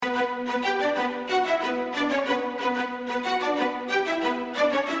Greenlight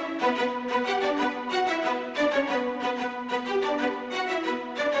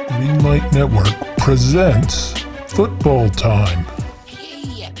Network presents Football Time.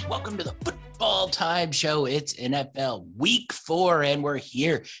 Hey, and welcome to the Football Time Show. It's NFL Week 4, and we're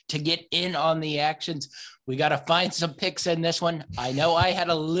here to get in on the actions. We got to find some picks in this one. I know I had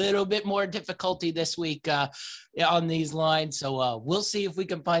a little bit more difficulty this week on these lines, so we'll see if we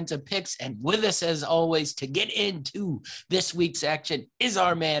can find some picks. And with us, as always, to get into this week's action is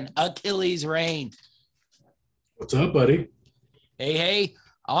our man, Achilles Rain. What's up, buddy? Hey.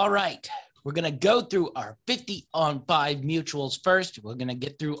 All right. We're going to go through our 50-on-5 mutuals first. We're going to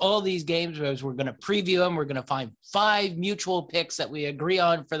get through all these games as we're going to preview them. We're going to find 5 mutual picks that we agree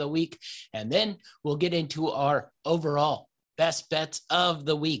on for the week, and then we'll get into our overall best bets of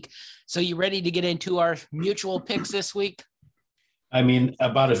the week. So you ready to get into our mutual picks this week? I mean,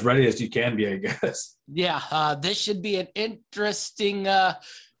 about as ready as you can be, I guess. Yeah, this should be an interesting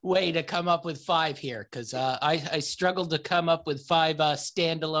way to come up with 5 here, because I struggled to come up with 5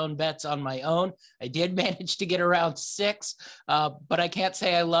 standalone bets on my own. I did manage to get around 6, but I can't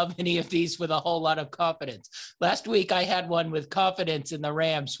say I love any of these with a whole lot of confidence. Last week, I had one with confidence in the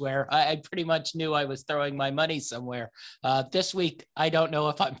Rams where I pretty much knew I was throwing my money somewhere. This week, I don't know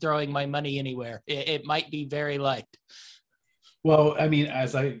if I'm throwing my money anywhere. It might be very light. Well, I mean,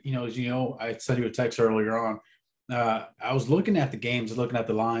 as you know, I sent you a text earlier on. I was looking at the games, looking at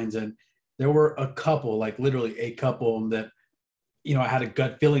the lines, and there were a couple, like literally a couple that, I had a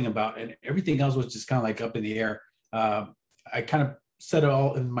gut feeling about, and everything else was just kind of like up in the air. I kind of set it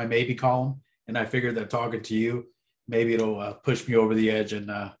all in my maybe column, and I figured that talking to you, maybe it'll push me over the edge and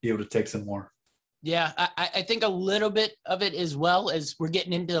be able to take some more. Yeah, I think a little bit of it as well as we're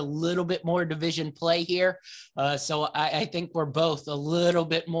getting into a little bit more division play here. So I think we're both a little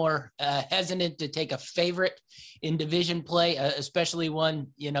bit more hesitant to take a favorite in division play, especially one,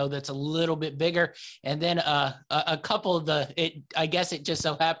 that's a little bit bigger. And then a couple of I guess it just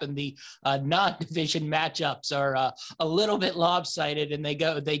so happened the non-division matchups are a little bit lopsided, and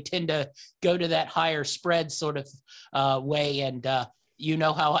they tend to go to that higher spread sort of way. And you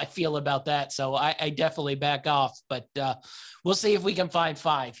know how I feel about that. So I definitely back off, but we'll see if we can find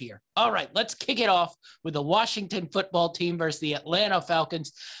 5 here. All right, let's kick it off with the Washington football team versus the Atlanta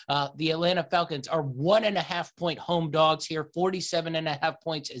Falcons. The Atlanta Falcons are 1.5-point home dogs here. 47.5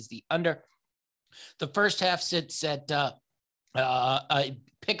 points is the under. The first half sits at I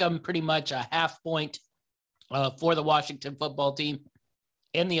pick them pretty much a half point for the Washington football team.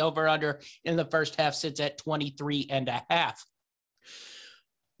 And the over-under in the first half sits at 23.5.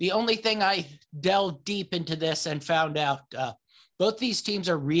 The only thing I delved deep into this and found out, both these teams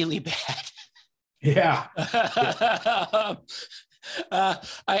are really bad. Yeah.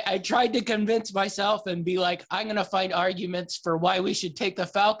 I tried to convince myself and be like, I'm going to find arguments for why we should take the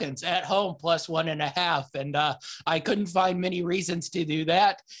Falcons at home plus 1.5. And I couldn't find many reasons to do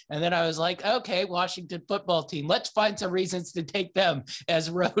that. And then I was like, okay, Washington football team, let's find some reasons to take them as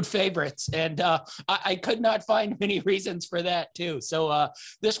road favorites. And I could not find many reasons for that too. So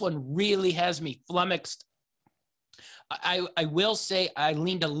this one really has me flummoxed. I will say I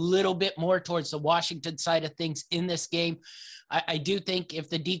leaned a little bit more towards the Washington side of things in this game. I do think if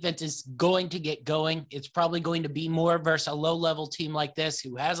the defense is going to get going, it's probably going to be more versus a low-level team like this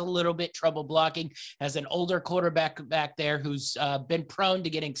who has a little bit trouble blocking, has an older quarterback back there who's been prone to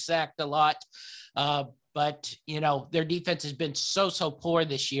getting sacked a lot. But, their defense has been so poor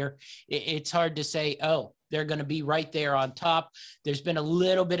this year. It's hard to say, they're going to be right there on top. There's been a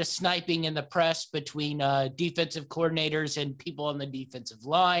little bit of sniping in the press between defensive coordinators and people on the defensive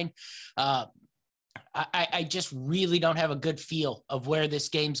line. I just really don't have a good feel of where this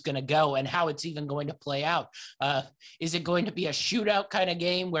game's going to go and how it's even going to play out. Is it going to be a shootout kind of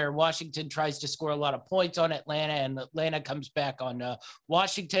game where Washington tries to score a lot of points on Atlanta and Atlanta comes back on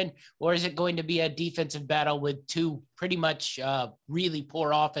Washington? Or is it going to be a defensive battle with 2 pretty much really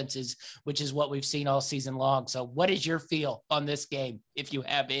poor offenses, which is what we've seen all season long? So what is your feel on this game, if you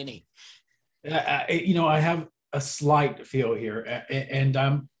have any? I have a slight feel here, and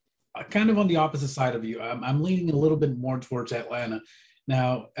I'm kind of on the opposite side of you. I'm leaning a little bit more towards Atlanta.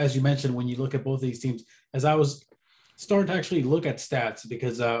 Now, as you mentioned, when you look at both these teams, as I was starting to actually look at stats,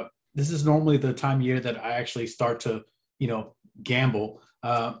 because this is normally the time of year that I actually start to, gamble.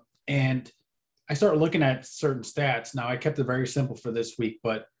 And I started looking at certain stats. Now, I kept it very simple for this week,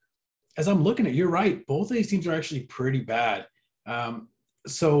 but as I'm looking at, you're right, both of these teams are actually pretty bad.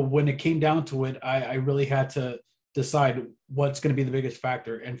 So when it came down to it, I really had to decide what's going to be the biggest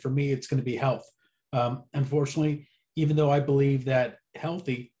factor. And for me, it's going to be health. Unfortunately, even though I believe that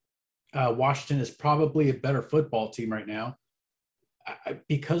healthy, Washington is probably a better football team right now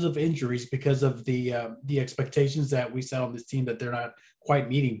because of injuries, because of the expectations that we set on this team that they're not quite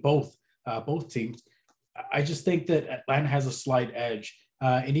meeting both teams. I just think that Atlanta has a slight edge.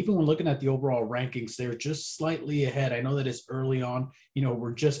 And even when looking at the overall rankings, they're just slightly ahead. I know that it's early on.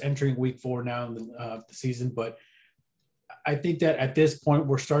 We're just entering week 4 now in the season, but I think that at this point,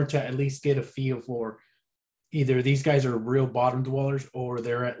 we're starting to at least get a feel for either these guys are real bottom dwellers or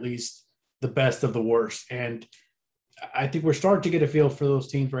they're at least the best of the worst. And I think we're starting to get a feel for those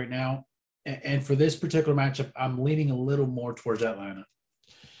teams right now. And for this particular matchup, I'm leaning a little more towards Atlanta.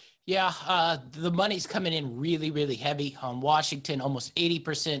 Yeah, the money's coming in really, really heavy on Washington. Almost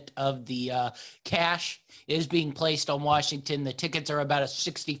 80% of the cash is being placed on Washington. The tickets are about a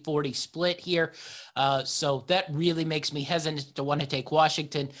 60-40 split here. So that really makes me hesitant to want to take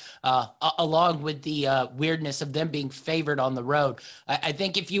Washington, along with the weirdness of them being favored on the road. I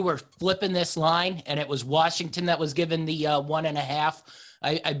think if you were flipping this line and it was Washington that was given the 1.5,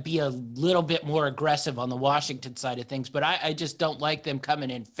 I'd be a little bit more aggressive on the Washington side of things, but I just don't like them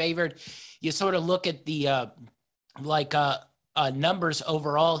coming in favored. You sort of look at the numbers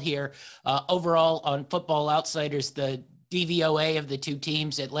overall here. Overall on Football Outsiders, the DVOA of the two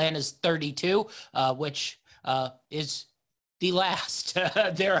teams, Atlanta's 32, which is the last.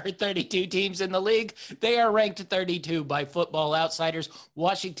 There are 32 teams in the league. They are ranked 32 by Football Outsiders.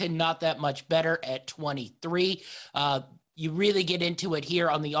 Washington, not that much better at 23. You really get into it here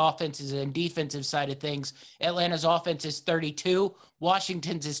on the offenses and defensive side of things. Atlanta's offense is 32.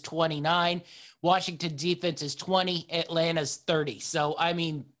 Washington's is 29. Washington's defense is 20. Atlanta's 30. So, I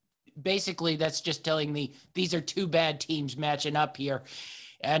mean, basically that's just telling me these are two bad teams matching up here.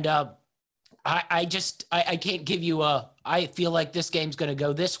 And I can't give you I feel like this game's going to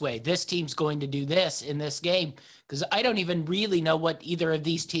go this way. This team's going to do this in this game because I don't even really know what either of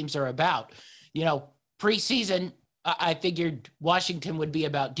these teams are about. Preseason, I figured Washington would be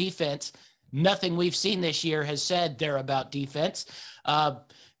about defense. Nothing we've seen this year has said they're about defense.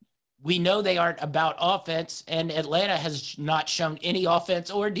 We know they aren't about offense, and Atlanta has not shown any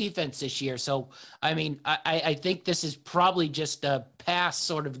offense or defense this year. So, I mean, I think this is probably just a pass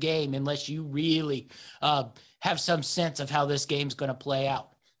sort of game unless you really have some sense of how this game's going to play out.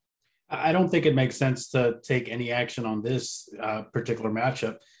 I don't think it makes sense to take any action on this particular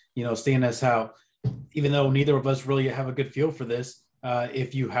matchup, seeing as how even though neither of us really have a good feel for this,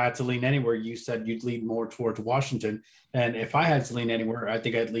 if you had to lean anywhere, you said you'd lean more towards Washington. And if I had to lean anywhere, I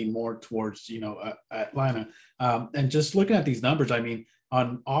think I'd lean more towards, Atlanta. And just looking at these numbers, I mean,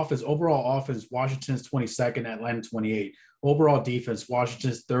 on offense, overall offense, Washington's 22nd, Atlanta 28. Overall defense,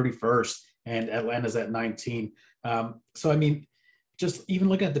 Washington's 31st, and Atlanta's at 19. So, I mean, just even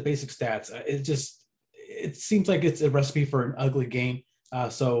looking at the basic stats, it seems like it's a recipe for an ugly game.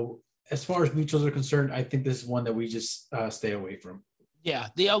 So as far as neutrals are concerned, I think this is one that we just stay away from. Yeah,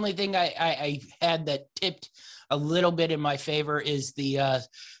 the only thing I had that tipped a little bit in my favor is the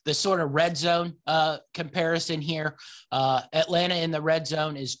sort of red zone comparison here. Atlanta in the red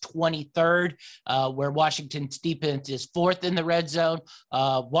zone is 23rd, where Washington's defense is 4th in the red zone.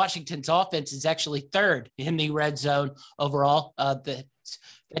 Washington's offense is actually 3rd in the red zone overall.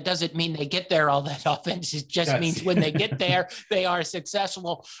 That doesn't mean they get there all that offense. It just means when they get there, they are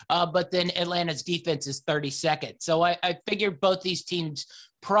successful. But then Atlanta's defense is 32nd. So I figured both these teams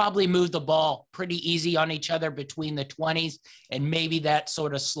probably move the ball pretty easy on each other between the 20s, and maybe that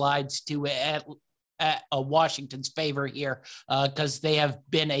sort of slides to Washington's favor here because they have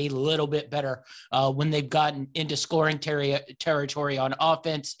been a little bit better when they've gotten into scoring territory on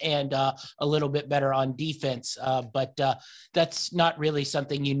offense and a little bit better on defense. But that's not really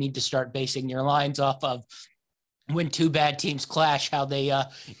something you need to start basing your lines off of when two bad teams clash, how they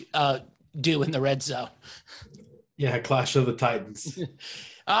do in the red zone. Yeah, clash of the Titans.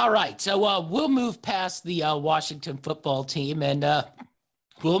 All right, so we'll move past the Washington football team and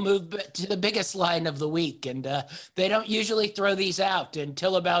we'll move to the biggest line of the week. And they don't usually throw these out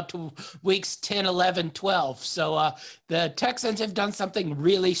until about weeks 10, 11, 12. So the Texans have done something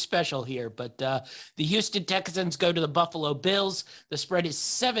really special here. But the Houston Texans go to the Buffalo Bills. The spread is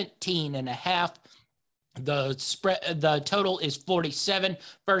 17.5. The total is 47.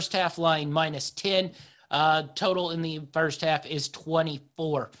 First half line -10. Total in the first half is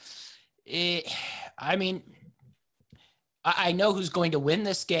 24. I know who's going to win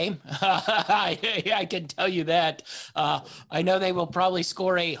this game. I can tell you that. I know they will probably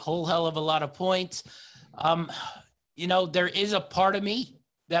score a whole hell of a lot of points. There is a part of me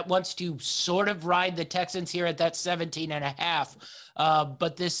that wants to sort of ride the Texans here at that 17.5.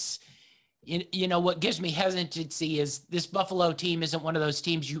 But this You know, what gives me hesitancy is this Buffalo team isn't one of those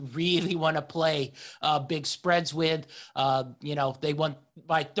teams you really want to play big spreads with. You know, they won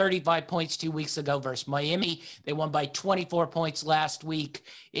by 35 points 2 weeks ago versus Miami. They won by 24 points last week.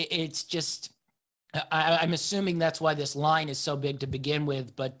 It's just, I'm assuming that's why this line is so big to begin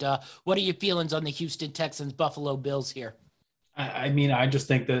with. But what are your feelings on the Houston Texans Buffalo Bills here? I mean, I just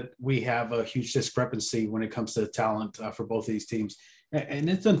think that we have a huge discrepancy when it comes to talent for both of these teams. And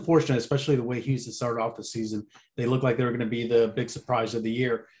it's unfortunate, especially the way Houston started off the season. They look like they were going to be the big surprise of the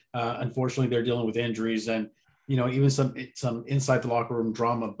year. Unfortunately, they're dealing with injuries and, you know, even some inside the locker room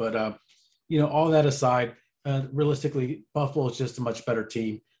drama. But, you know, all that aside, realistically, Buffalo is just a much better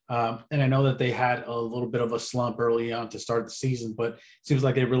team. And I know that they had a little bit of a slump early on to start the season, but it seems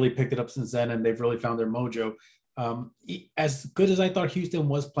like they really picked it up since then, and they've really found their mojo. As good as I thought Houston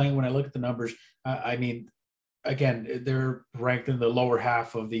was playing, when I look at the numbers, I mean, again, they're ranked in the lower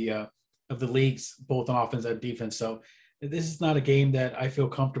half of the leagues, both on offense and defense. So this is not a game that I feel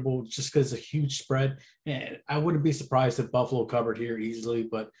comfortable just because it's a huge spread. And I wouldn't be surprised if Buffalo covered here easily,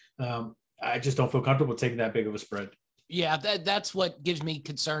 but I just don't feel comfortable taking that big of a spread. Yeah, that's what gives me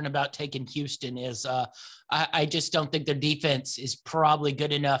concern about taking Houston is I just don't think their defense is probably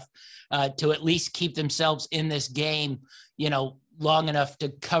good enough to at least keep themselves in this game, you know, long enough to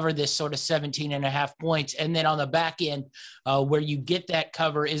cover this sort of 17.5 points. And then on the back end, where you get that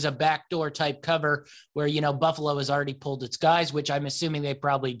cover is a backdoor type cover where, you know, Buffalo has already pulled its guys, which I'm assuming they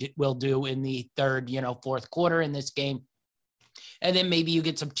probably will do in the third, you know, fourth quarter in this game. And then maybe you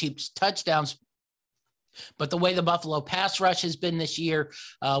get some cheap touchdowns. But the way the Buffalo pass rush has been this year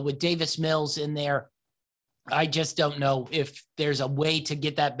with Davis Mills in there, I just don't know if there's a way to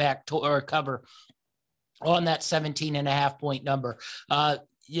get that back to or cover on that 17.5 point number.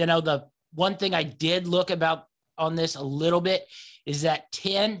 You know, the one thing I did look about on this a little bit is that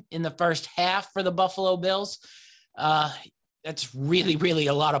 10 in the first half for the Buffalo Bills. That's really, really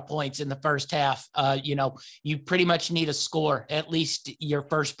a lot of points in the first half. You know, you pretty much need a score, at least your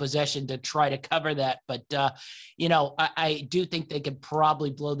first possession, to try to cover that. But, you know, I do think they could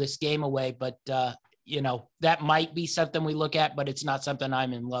probably blow this game away. But, you know, that might be something we look at, but it's not something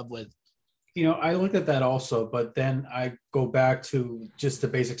I'm in love with. You know, I looked at that also, but then I go back to just the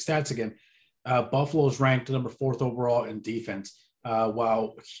basic stats again. Buffalo is ranked number 4th overall in defense,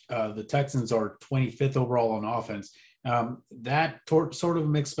 while the Texans are 25th overall on offense. That sort of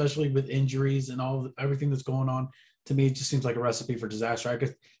mix, especially with injuries and everything that's going on, to me, it just seems like a recipe for disaster. I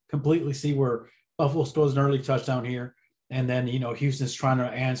could completely see where Buffalo scores an early touchdown here, and then, you know, Houston's trying to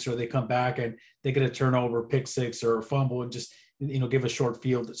answer. They come back and they get a turnover, pick six, or a fumble, and just, you know, give a short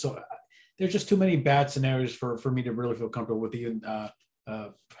field. So there's just too many bad scenarios for me to really feel comfortable with even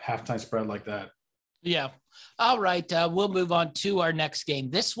halftime spread like that. Yeah. All right. We'll move on to our next game.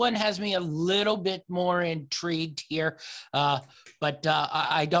 This one has me a little bit more intrigued here, but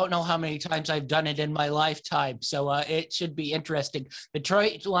I don't know how many times I've done it in my lifetime, so it should be interesting.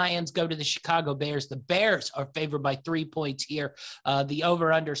 Detroit Lions go to the Chicago Bears. The Bears are favored by 3 points here. The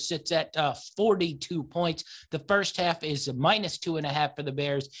over-under sits at 42 points. The first half is -2.5 for the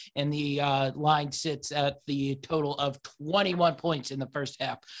Bears, and the line sits at the total of 21 points in the first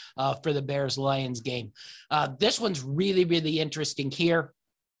half for the Bears-Lions game. This one's really, really interesting here.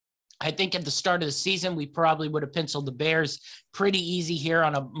 I think at the start of the season, we probably would have penciled the Bears pretty easy here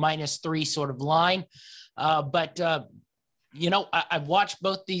on a -3 sort of line. But you know, I've watched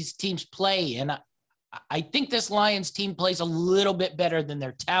both these teams play, and I think this Lions team plays a little bit better than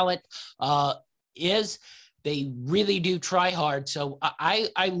their talent is. They really do try hard. So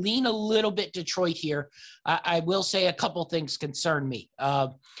I lean a little bit Detroit here. I will say a couple things concern me.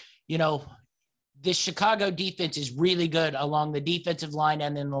 You know, this Chicago defense is really good along the defensive line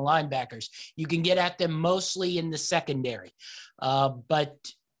and in the linebackers. You can get at them mostly in the secondary. But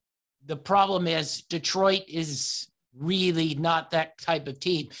the problem is Detroit is really not that type of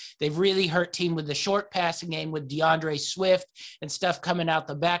team. They've really hurt team with the short passing game with DeAndre Swift and stuff coming out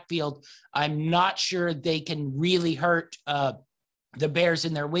the backfield. I'm not sure they can really hurt the Bears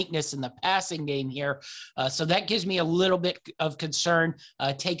in their weakness in the passing game here. So that gives me a little bit of concern,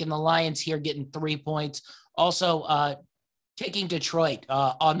 taking the Lions here, getting 3 points. Also, taking Detroit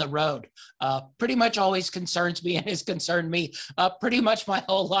on the road pretty much always concerns me and has concerned me pretty much my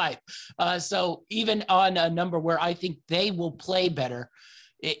whole life. So even on a number where I think they will play better,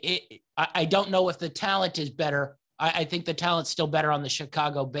 I don't know if the talent is better. I think the talent's still better on the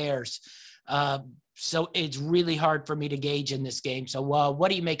Chicago Bears. So it's really hard for me to gauge in this game. So what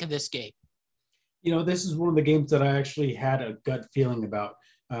do you make of this game? You know, this is one of the games that I actually had a gut feeling about.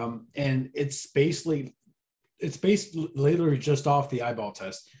 And it's based literally just off the eyeball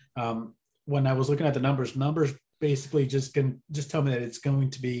test. when I was looking at the numbers basically just tell me that it's going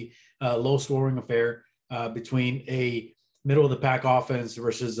to be a low scoring affair between a middle of the pack offense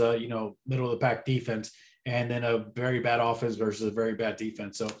versus middle of the pack defense, and then a very bad offense versus a very bad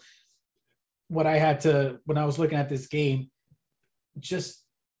defense. So when I was looking at this game, just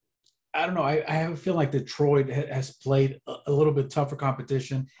I don't know. I have a feeling like Detroit has played a little bit tougher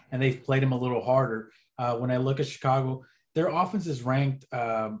competition, and they've played them a little harder. When I look at Chicago, their offense is ranked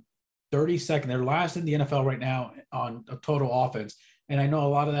 32nd. They're last in the NFL right now on a total offense. And I know a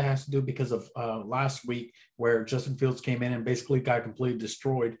lot of that has to do because of last week where Justin Fields came in and basically got completely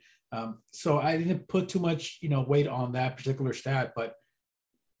destroyed. So I didn't put too much, weight on that particular stat. But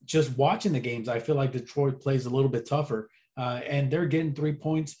just watching the games, I feel like Detroit plays a little bit tougher, and they're getting 3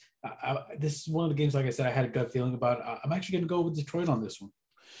 points. This is one of the games, like I said, I had a gut feeling about. I'm actually going to go with Detroit on this one.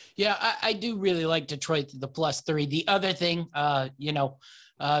 Yeah, I do really like Detroit to the +3. The other thing,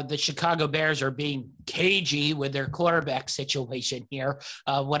 the Chicago Bears are being cagey with their quarterback situation here,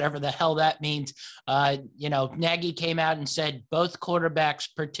 whatever the hell that means. Nagy came out and said both quarterbacks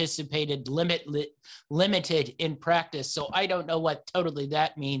participated limited in practice. So I don't know what totally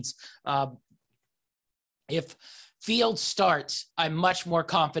that means. If Fields starts, I'm much more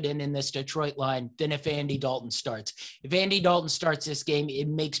confident in this Detroit line than if Andy Dalton starts. If Andy Dalton starts this game, it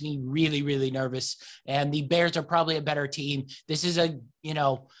makes me really, really nervous. And the Bears are probably a better team. This is a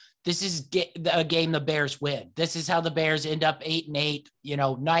game the Bears win. This is how the Bears end up 8-8,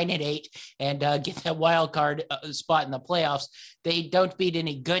 9-8, and get that wild card spot in the playoffs. They don't beat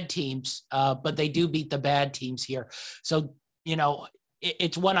any good teams, but they do beat the bad teams here. So,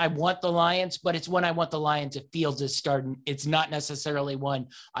 it's one I want the Lions, but it's one I want the Lions if Fields is starting. It's not necessarily one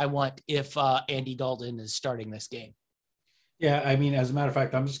I want if Andy Dalton is starting this game. Yeah, I mean, as a matter of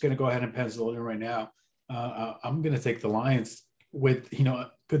fact, I'm just going to go ahead and pencil it in right now. I'm going to take the Lions with,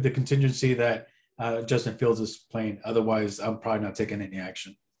 the contingency that Justin Fields is playing. Otherwise, I'm probably not taking any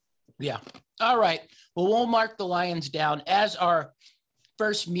action. Yeah. All right. Well, we'll mark the Lions down as our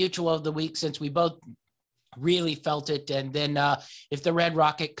first mutual of the week since we both really felt it. And then if the Red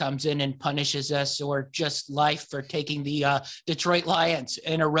Rocket comes in and punishes us, or just life for taking the Detroit Lions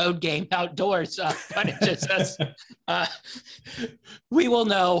in a road game outdoors punishes us, we will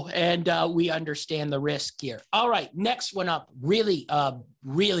know, and we understand the risk here. All right, next one up, really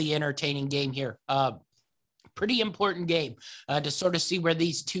entertaining game here. Pretty important game to sort of see where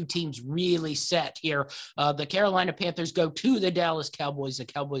these two teams really set here. The Carolina Panthers go to the Dallas Cowboys. The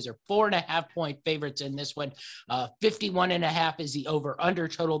Cowboys are 4.5-point favorites in this one. 51.5 is the over-under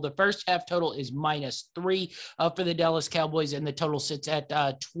total. The first half total is -3 for the Dallas Cowboys, and the total sits at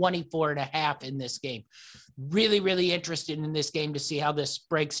 24.5 in this game. Really, really interested in this game to see how this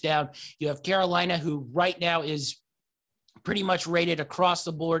breaks down. You have Carolina, who right now is pretty much rated across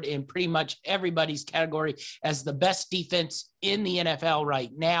the board in pretty much everybody's category as the best defense in the NFL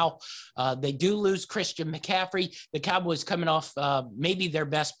right now. They do lose Christian McCaffrey. The Cowboys coming off maybe their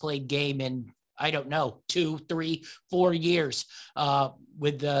best played game in, I don't know, 2, 3, 4 years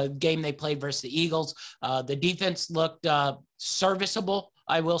with the game they played versus the Eagles. The defense looked serviceable,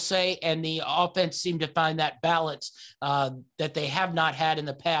 I will say, and the offense seemed to find that balance that they have not had in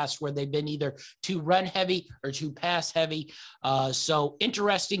the past, where they've been either too run heavy or too pass heavy. So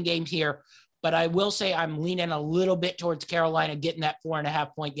interesting game here, but I will say I'm leaning a little bit towards Carolina getting that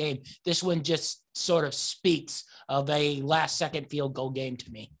 4.5-point game. This one just sort of speaks of a last second field goal game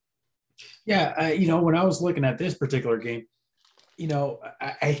to me. Yeah. When I was looking at this particular game,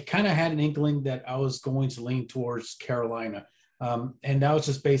 I kind of had an inkling that I was going to lean towards Carolina. And that was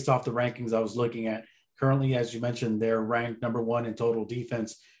just based off the rankings I was looking at. Currently, as you mentioned, they're ranked number 1 in total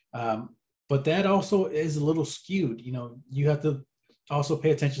defense. But that also is a little skewed. You have to also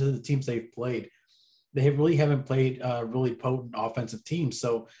pay attention to the teams they've played. They really haven't played really potent offensive teams.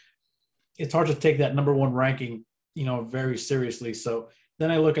 So it's hard to take that number 1 ranking, very seriously. So then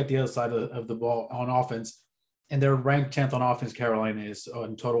I look at the other side of the ball on offense, and they're ranked 10th on offense. Carolina is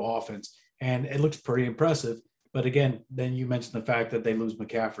on total offense, and it looks pretty impressive. But again, then you mentioned the fact that they lose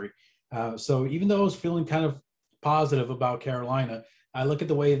McCaffrey. So even though I was feeling kind of positive about Carolina, I look at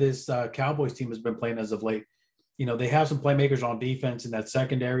the way this Cowboys team has been playing as of late. They have some playmakers on defense in that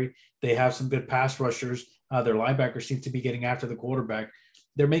secondary. They have some good pass rushers. Their linebackers seem to be getting after the quarterback.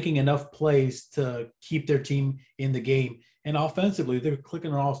 They're making enough plays to keep their team in the game. And offensively, they're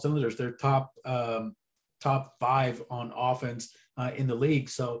clicking on all cylinders. They're top 5 on offense in the league.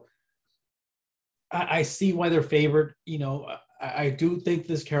 So I see why they're favored. I do think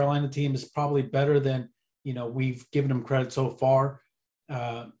this Carolina team is probably better than, we've given them credit so far,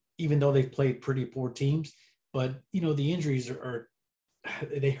 even though they've played pretty poor teams. But, the injuries are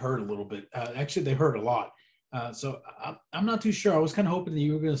they hurt a little bit. Actually, they hurt a lot. So I'm not too sure. I was kind of hoping that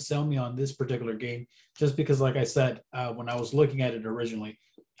you were going to sell me on this particular game, just because, like I said, when I was looking at it originally,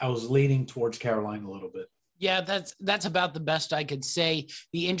 I was leaning towards Carolina a little bit. Yeah, that's about the best I could say.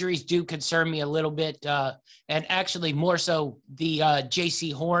 The injuries do concern me a little bit, and actually more so the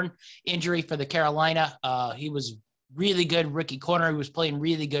J.C. Horn injury for the Carolina. He was really good rookie corner. He was playing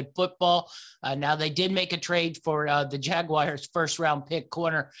really good football. Now they did make a trade for the Jaguars' first-round pick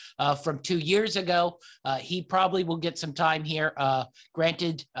corner from 2 years ago. He probably will get some time here.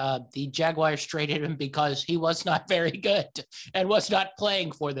 Granted, the Jaguars traded him because he was not very good and was not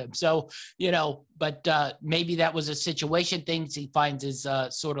playing for them. So, but maybe that was a situation thing. He finds his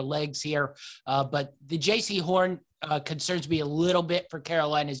sort of legs here. But the J.C. Horn concerns me a little bit for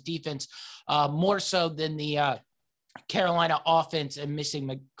Carolina's defense, more so than the Carolina offense and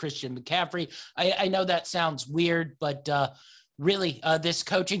missing Christian McCaffrey. I know that sounds weird, but really this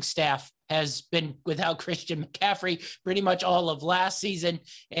coaching staff has been without Christian McCaffrey pretty much all of last season.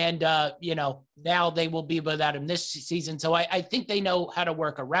 And, now they will be without him this season. So I think they know how to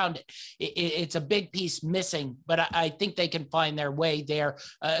work around it. It's a big piece missing, but I think they can find their way there,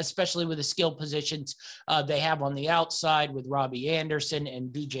 especially with the skill positions they have on the outside with Robbie Anderson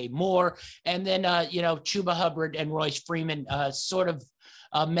and DJ Moore. And then, Chuba Hubbard and Royce Freeman sort of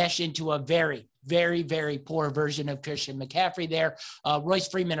mesh into a very, very, very poor version of Christian McCaffrey there. Royce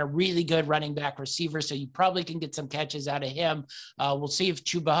Freeman, a really good running back receiver, so you probably can get some catches out of him. We'll see if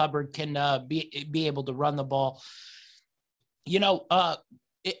Chuba Hubbard can be able to run the ball.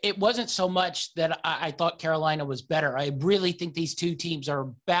 It wasn't so much that I thought Carolina was better. I really think these two teams are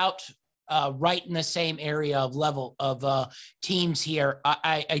about right in the same area of level of teams here.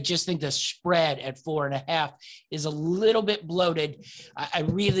 I just think the spread at 4.5 is a little bit bloated. I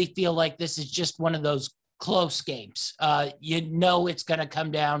really feel like this is just one of those close games. It's going to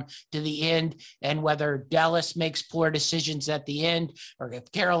come down to the end, and whether Dallas makes poor decisions at the end or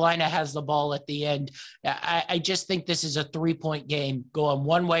if Carolina has the ball at the end. I just think this is a 3-point game going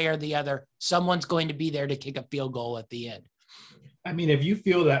one way or the other. Someone's going to be there to kick a field goal at the end. I mean, if you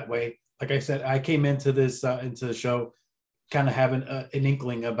feel that way, like I said, I came into this into the show kind of having an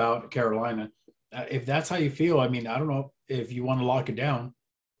inkling about Carolina. If that's how you feel, I mean, I don't know if you want to lock it down.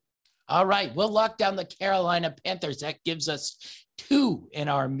 All right, we'll lock down the Carolina Panthers. That gives us 2 in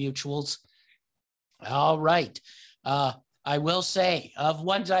our mutuals. All right. I will say, of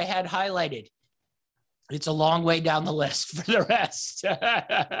ones I had highlighted, it's a long way down the list for the rest.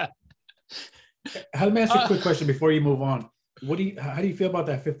 Let me ask you a quick question before you move on. How do you feel about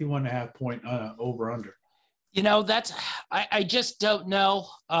that 51.5 point over under? I just don't know.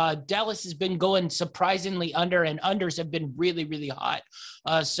 Dallas has been going surprisingly under, and unders have been really, really hot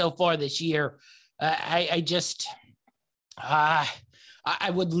so far this year. I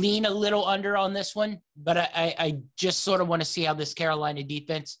would lean a little under on this one, but I just sort of want to see how this Carolina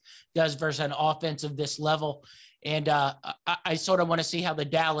defense does versus an offense of this level. And I sort of want to see how the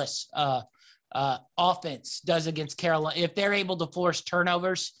Dallas offense does against Carolina. If they're able to force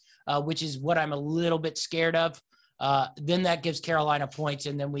turnovers, which is what I'm a little bit scared of, then that gives Carolina points,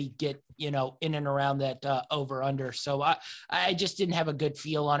 and then we get, in and around that over under. So I just didn't have a good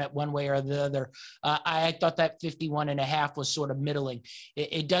feel on it one way or the other. I thought that 51.5 was sort of middling.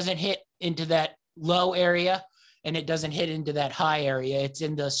 It doesn't hit into that low area, and it doesn't hit into that high area. It's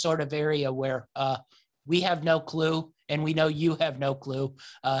in the sort of area where we have no clue, and we know you have no clue.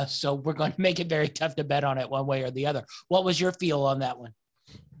 So we're going to make it very tough to bet on it one way or the other. What was your feel on that one?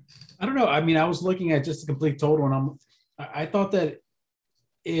 I don't know. I mean, I was looking at just a complete total, and I thought that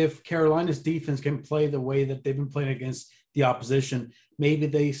if Carolina's defense can play the way that they've been playing against the opposition, maybe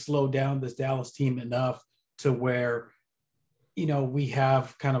they slow down this Dallas team enough to where, we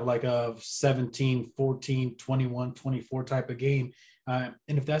have kind of like a 17, 14, 21, 24 type of game. And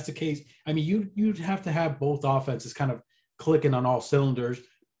if that's the case, I mean, you'd have to have both offenses kind of clicking on all cylinders,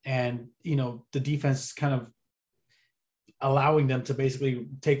 and, the defense kind of allowing them to basically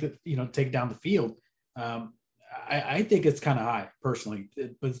take down the field. I think it's kind of high personally,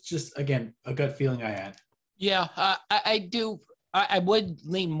 but it's just, again, a gut feeling I had. Yeah, I do. I would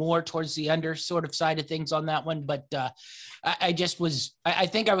lean more towards the under sort of side of things on that one, but I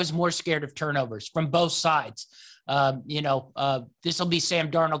think I was more scared of turnovers from both sides. This will be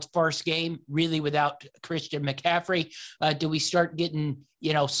Sam Darnold's first game really without Christian McCaffrey. Do we start getting,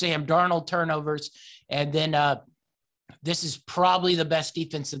 Sam Darnold turnovers? And then this is probably the best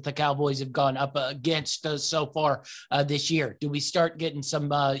defense that the Cowboys have gone up against so far this year. Do we start getting some,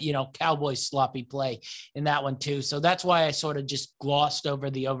 Cowboys sloppy play in that one too? So that's why I sort of just glossed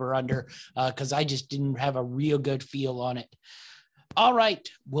over the over-under because I just didn't have a real good feel on it. All right,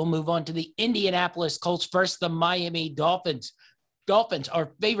 we'll move on to the Indianapolis Colts. First, the Miami Dolphins. Dolphins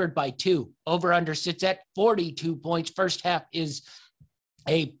are favored by 2. Over-under sits at 42 points. First half is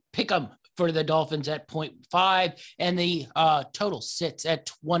a pick-em for the Dolphins at 0.5, and the total sits at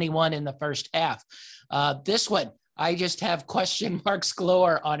 21 in the first half. This one, I just have question marks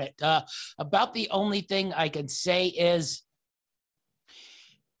galore on it. About the only thing I can say is,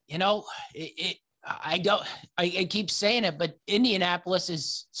 I keep saying it, but Indianapolis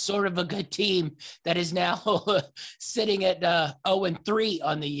is sort of a good team that is now sitting at 0-3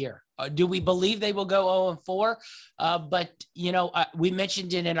 on the year. Do we believe they will go 0-4? But, we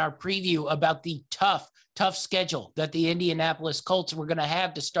mentioned it in our preview about the tough schedule that the Indianapolis Colts were going to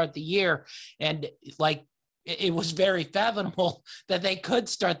have to start the year. And it was very fathomable that they could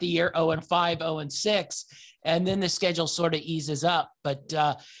start the year 0-5, 0-6, and then the schedule sort of eases up. But,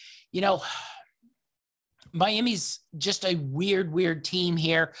 Miami's just a weird team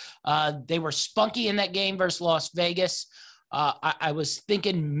here. They were spunky in that game versus Las Vegas. I was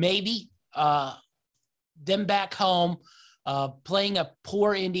thinking maybe them back home, playing a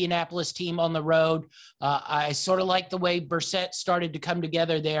poor Indianapolis team on the road. I sort of like the way Brissett started to come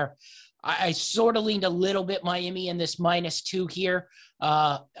together there. I sort of leaned a little bit Miami in this -2 here,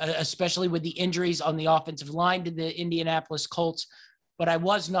 especially with the injuries on the offensive line to the Indianapolis Colts. But I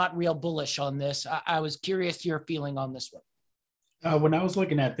was not real bullish on this. I was curious your feeling on this one. When I was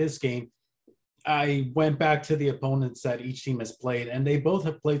looking at this game, I went back to the opponents that each team has played, and they both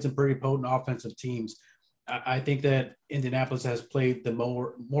have played some pretty potent offensive teams. I think that Indianapolis has played the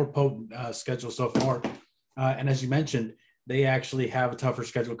more potent schedule so far. And as you mentioned, they actually have a tougher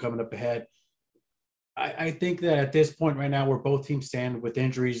schedule coming up ahead. I think that at this point right now, where both teams stand with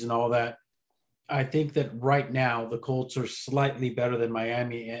injuries and all that, I think that right now the Colts are slightly better than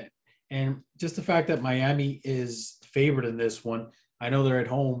Miami. And just the fact that Miami is favored in this one, I know they're at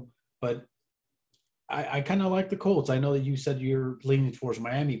home, but I kind of like the Colts. I know that you said you're leaning towards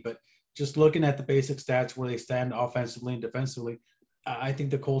Miami, but just looking at the basic stats where they stand offensively and defensively, I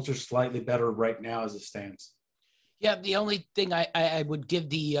think the Colts are slightly better right now as it stands. Yeah, the only thing I would give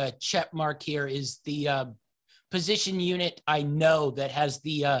the check mark here is the position unit I know that has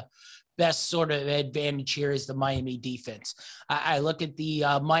the best sort of advantage here is the Miami defense. I look at the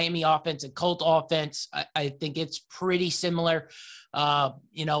Miami offense and Colt offense. I think it's pretty similar.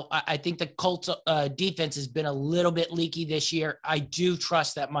 I think the Colts defense has been a little bit leaky this year. I do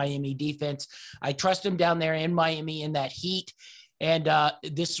trust that Miami defense. I trust them down there in Miami in that heat. And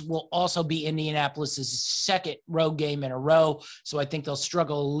this will also be Indianapolis's second road game in a row. So I think they'll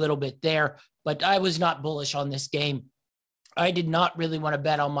struggle a little bit there. But I was not bullish on this game. I did not really want to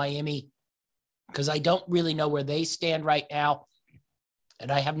bet on Miami because I don't really know where they stand right now. And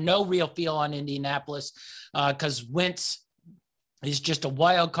I have no real feel on Indianapolis because Wentz is just a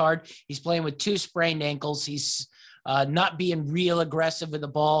wild card. He's playing with 2 sprained ankles. He's not being real aggressive with the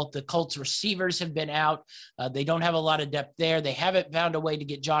ball. The Colts receivers have been out. They don't have a lot of depth there. They haven't found a way to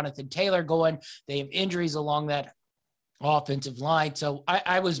get Jonathan Taylor going. They have injuries along that offensive line. So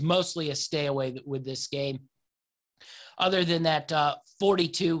I was mostly a stay away with this game. Other than that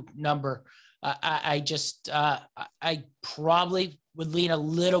 42 number, I probably would lean a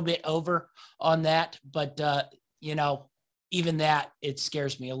little bit over on that. But, even that, it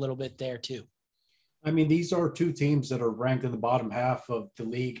scares me a little bit there too. I mean, these are 2 teams that are ranked in the bottom half of the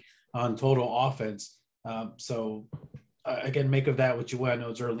league on total offense. Again, make of that what you will. I know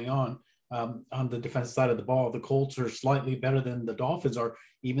it's early on the defensive side of the ball. The Colts are slightly better than the Dolphins are,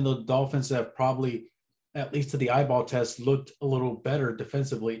 even though the Dolphins have probably, at least to the eyeball test, looked a little better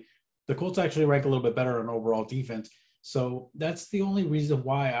defensively. The Colts actually rank a little bit better on overall defense. So that's the only reason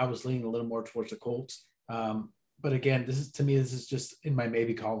why I was leaning a little more towards the Colts. But again, this is just in my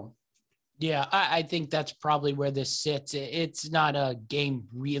maybe column. Yeah, I think that's probably where this sits. It's not a game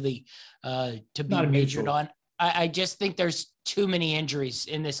really to be measured on. I just think there's too many injuries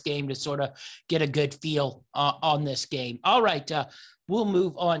in this game to sort of get a good feel on this game. All right, we'll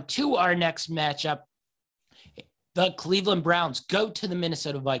move on to our next matchup. The Cleveland Browns go to the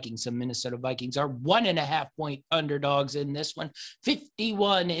Minnesota Vikings. The Minnesota Vikings are 1.5-point underdogs in this one.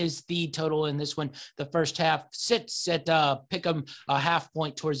 51 is the total in this one. The first half sits at pick 'em a half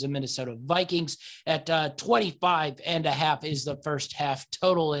point towards the Minnesota Vikings. At 25.5 is the first half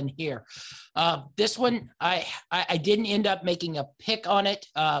total in here. This one, I didn't end up making a pick on it,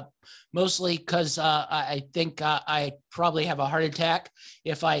 mostly because I think I probably have a heart attack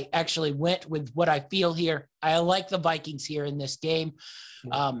if I actually went with what I feel here. I like the Vikings here in this game.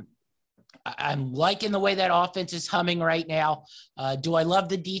 I'm liking the way that offense is humming right now. Do I love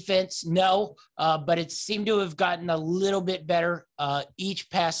the defense? No, but it seemed to have gotten a little bit better each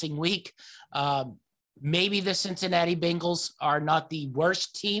passing week. Maybe the Cincinnati Bengals are not the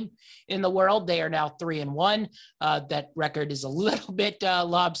worst team in the world. They are now 3-1. That record is a little bit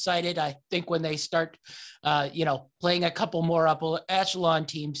lopsided. I think when they start, playing a couple more upper echelon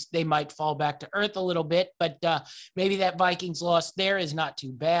teams, they might fall back to earth a little bit. But maybe that Vikings loss there is not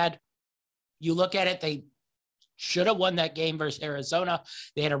too bad. You look at it, they should have won that game versus Arizona.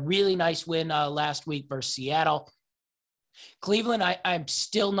 They had a really nice win last week versus Seattle. Cleveland, I'm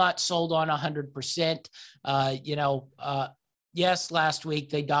still not sold on 100%. Yes, last week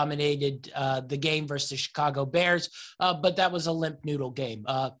they dominated the game versus the Chicago Bears, but that was a limp noodle game.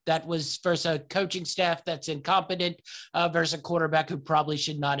 That was versus a coaching staff that's incompetent versus a quarterback who probably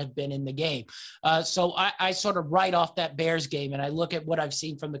should not have been in the game. So I sort of write off that Bears game, and I look at what I've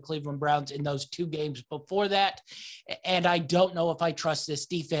seen from the Cleveland Browns in those two games before that, and I don't know if I trust this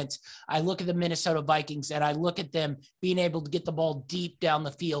defense. I look at the Minnesota Vikings, and I look at them being able to get the ball deep down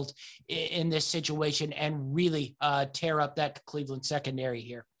the field in this situation and really tear up that Cleveland secondary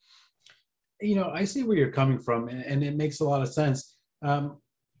here. I see where you're coming from, and it makes a lot of sense.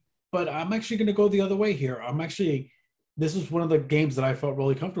 But I'm actually going to go the other way here. This is one of the games that I felt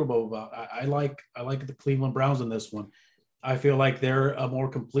really comfortable about. I like the Cleveland Browns in this one. I feel like they're a more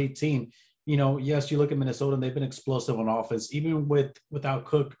complete team. Yes, you look at Minnesota and they've been explosive on offense, even without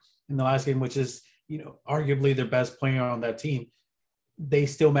Cook in the last game, which is, arguably their best player on that team. They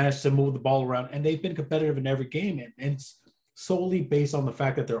still managed to move the ball around, and they've been competitive in every game. And it's solely based on the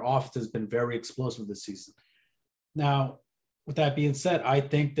fact that their offense has been very explosive this season. Now, with that being said, I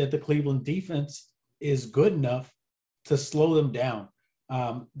think that the Cleveland defense is good enough to slow them down.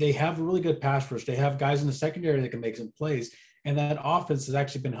 They have a really good pass rush. They have guys in the secondary that can make some plays, and that offense has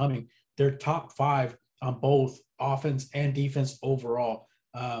actually been humming. They're top 5 on both offense and defense overall.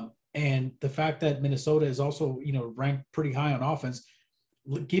 And the fact that Minnesota is also, ranked pretty high on offense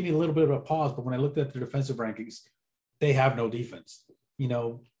gave me a little bit of a pause. But when I looked at their defensive rankings, they have no defense.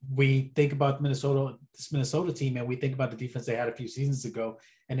 We think about this Minnesota team, and we think about the defense they had a few seasons ago,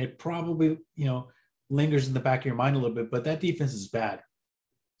 and it probably, lingers in the back of your mind a little bit, but that defense is bad.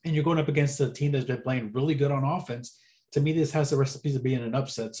 And you're going up against a team that's been playing really good on offense. To me, this has the recipes of being an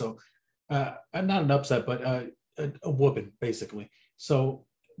upset. So not an upset, but a whooping, basically. So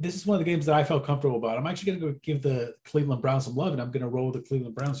this is one of the games that I felt comfortable about. I'm actually going to go give the Cleveland Browns some love, and I'm going to roll the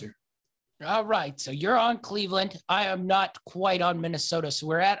Cleveland Browns here. All right. So you're on Cleveland. I am not quite on Minnesota. So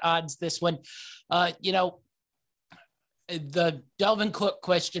we're at odds this one. The Dalvin Cook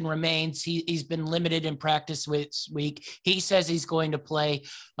question remains. He's been limited in practice this week. He says he's going to play.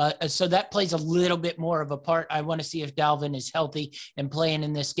 So that plays a little bit more of a part. I want to see if Dalvin is healthy and playing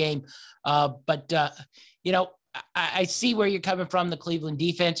in this game. I see where you're coming from, the Cleveland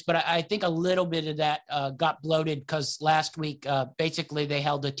defense, but I think a little bit of that got bloated because last week, basically they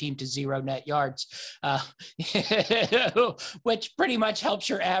held the team to 0 net yards, which pretty much helps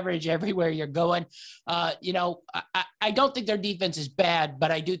your average everywhere you're going. I don't think their defense is bad,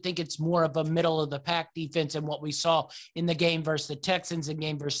 but I do think it's more of a middle of the pack defense than what we saw in the game versus the Texans and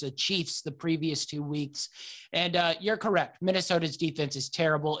game versus the Chiefs the previous 2 weeks. And you're correct. Minnesota's defense is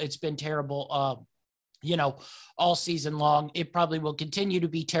terrible. It's been terrible all season long. It probably will continue to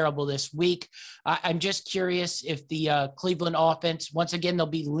be terrible this week. I'm just curious if the Cleveland offense, once again, they'll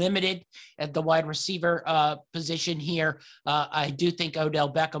be limited at the wide receiver position here. I do think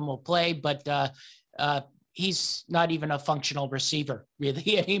Odell Beckham will play, but he's not even a functional receiver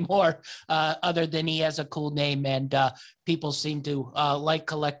really anymore, other than he has a cool name and people seem to like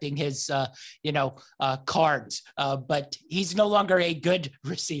collecting his, cards, but he's no longer a good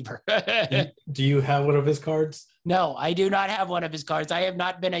receiver. Do you have one of his cards? No, I do not have one of his cards. I have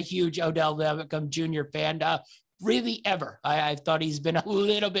not been a huge Odell Beckham Jr. fan. Really ever. I thought he's been a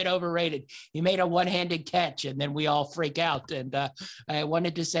little bit overrated. He made a one-handed catch and then we all freak out. And I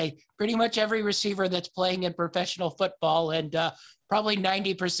wanted to say pretty much every receiver that's playing in professional football and probably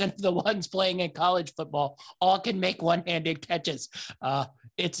 90% of the ones playing in college football all can make one-handed catches.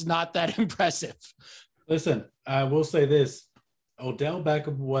 It's not that impressive. Listen, I will say this. Odell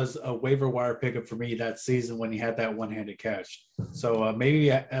Beckham was a waiver wire pickup for me that season when he had that one-handed catch. So maybe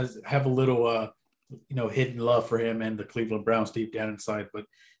have a little hidden love for him and the Cleveland Browns deep down inside. But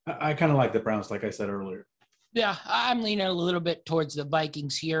I kind of like the Browns, like I said earlier. Yeah, I'm leaning a little bit towards the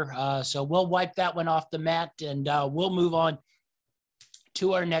Vikings here. So we'll wipe that one off the mat and we'll move on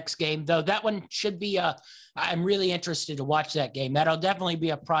to our next game, though that one should be I'm really interested to watch that game. That'll definitely be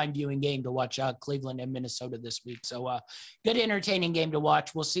a prime viewing game to watch Cleveland and Minnesota this week. So good entertaining game to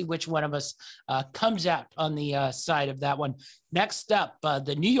watch. We'll see which one of us comes out on the side of that one. Next up,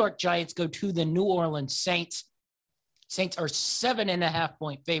 the New York Giants go to the New Orleans Saints. Saints are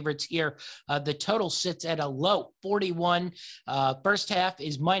 7.5-point favorites here. The total sits at a low 41. First half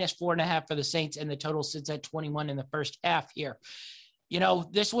is -4.5 for the Saints, and the total sits at 21 in the first half here. You know,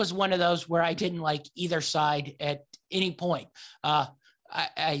 this was one of those where I didn't like either side at any point.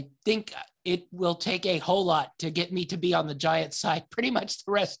 I think it will take a whole lot to get me to be on the Giants side pretty much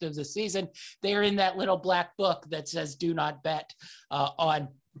the rest of the season. They're in that little black book that says do not bet on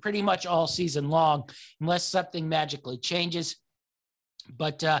pretty much all season long unless something magically changes.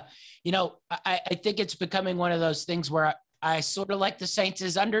 But, you know, I think it's becoming one of those things where I sort of like the Saints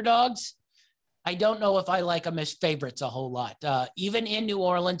as underdogs. I don't know if I like them as favorites a whole lot. Even in New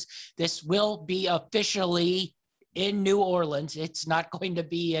Orleans, this will be officially in New Orleans. It's not going to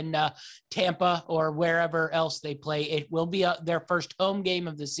be in Tampa or wherever else they play. It will be their first home game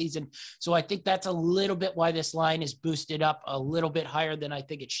of the season. So I think that's a little bit why this line is boosted up a little bit higher than I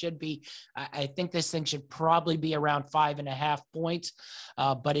think it should be. I think this thing should probably be around 5.5 points,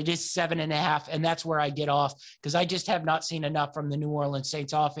 but it is 7.5. And that's where I get off because I just have not seen enough from the New Orleans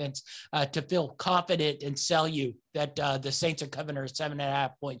Saints offense to feel confident and sell you that the Saints are covering a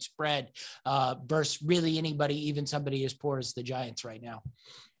 7.5-point spread versus really anybody, even somebody as poor as the Giants right now.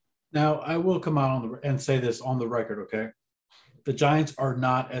 Now, I will come out and say this on the record, okay? The Giants are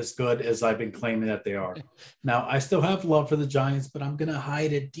not as good as I've been claiming that they are. Now, I still have love for the Giants, but I'm going to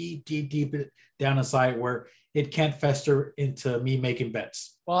hide it deep down inside where it can't fester into me making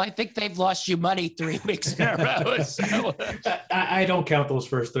bets. Well, I think they've lost you money 3 weeks in a row. So. I don't count those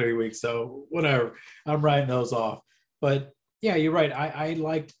first 3 weeks, so whatever. I'm writing those off. But, yeah, you're right. I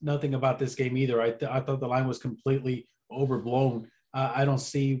liked nothing about this game either. I thought the line was completely overblown. I don't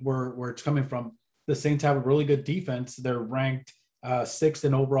see where it's coming from. The Saints have a really good defense. They're ranked 6th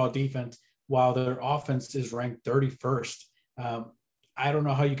in overall defense, while their offense is ranked 31st. I don't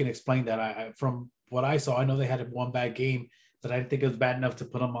know how you can explain that. From what I saw, I know they had one bad game, but I didn't think it was bad enough to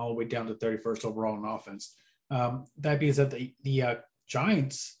put them all the way down to 31st overall in offense. That being said, the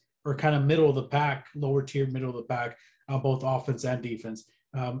Giants are kind of middle of the pack, lower tier, middle of the pack, both offense and defense.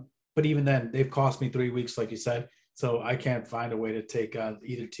 But even then, they've cost me 3 weeks, like you said. So I can't find a way to take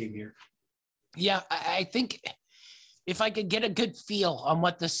either team here. Yeah, I think if I could get a good feel on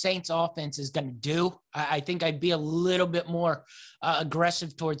what the Saints offense is going to do, I think I'd be a little bit more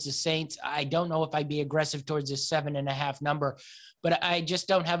aggressive towards the Saints. I don't know if I'd be aggressive towards this 7.5 number, but I just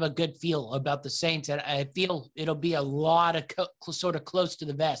don't have a good feel about the Saints. And I feel it'll be a lot of sort of close to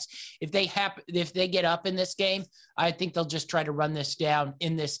the vest. If they get up in this game, I think they'll just try to run this down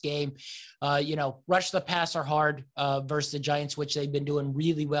in this game. You know, rush the passer hard versus the Giants, which they've been doing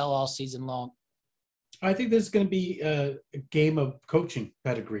really well all season long. I think this is going to be a game of coaching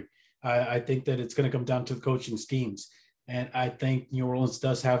pedigree. I think that it's going to come down to the coaching schemes. And I think New Orleans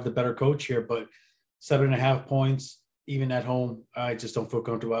does have the better coach here, but 7.5 points, even at home, I just don't feel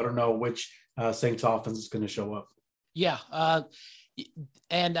comfortable. I don't know which Saints offense is going to show up. Yeah.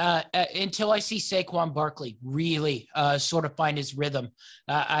 And until I see Saquon Barkley really sort of find his rhythm,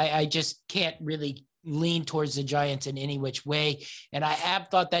 I just can't really lean towards the Giants in any which way. And I have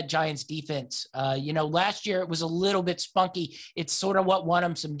thought that Giants defense, you know, last year it was a little bit spunky. It's sort of what won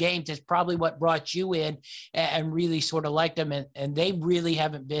them some games. It's probably what brought you in and really sort of liked them. And they really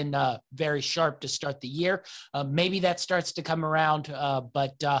haven't been very sharp to start the year. Maybe that starts to come around.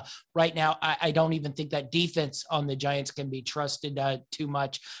 But right now, I don't even think that defense on the Giants can be trusted too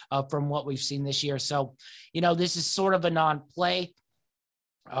much from what we've seen this year. So, you know, this is sort of a non-play.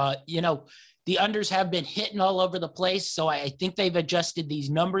 You know, the unders have been hitting all over the place, so I think they've adjusted these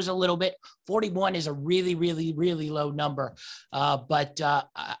numbers a little bit. 41 is a really, really, really low number, but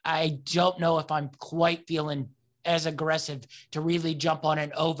I don't know if I'm quite feeling as aggressive to really jump on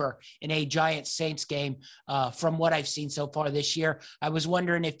an over in a Giants-Saints game from what I've seen so far this year. I was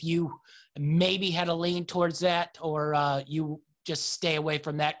wondering if you maybe had a lean towards that, or you just stay away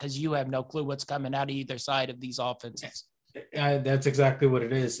from that because you have no clue what's coming out of either side of these offenses. That's exactly what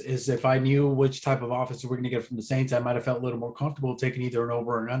it is if I knew which type of offense we're going to get from the Saints, I might have felt a little more comfortable taking either an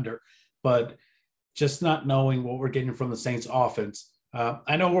over or an under. But just not knowing what we're getting from the Saints offense,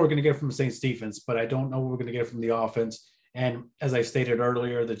 I know what we're going to get from the Saints defense, but I don't know what we're going to get from the offense. And as I stated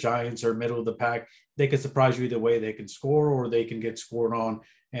earlier, the Giants are middle of the pack. They can surprise you either way. They can score or they can get scored on.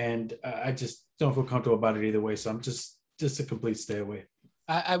 And I just don't feel comfortable about it either way. So I'm just a complete stay away.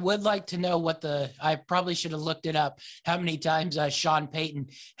 I would like to know I probably should have looked it up, how many times Sean Payton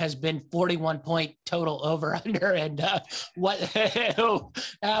has been 41 point total over under, and how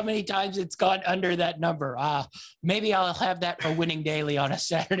many times it's gone under that number. Maybe I'll have that for Winning Daily on a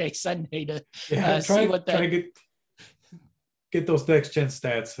Saturday, Sunday to see what that. Try to get those next gen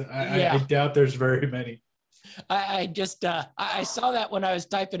stats. I doubt there's very many. I just I saw that when I was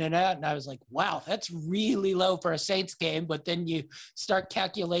typing it out, and I was like, wow, that's really low for a Saints game. But then you start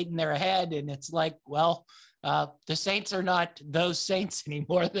calculating their ahead, and it's like, well, the Saints are not those Saints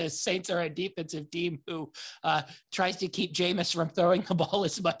anymore. The Saints are a defensive team who tries to keep Jameis from throwing the ball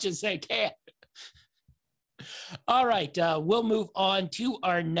as much as they can. All right, we'll move on to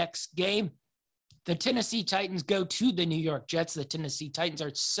our next game. The Tennessee Titans go to the New York Jets. The Tennessee Titans are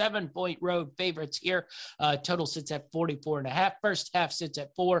 7-point road favorites here. Total sits at 44.5. First half sits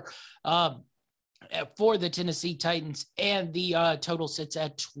at 4 for the Tennessee Titans, and the total sits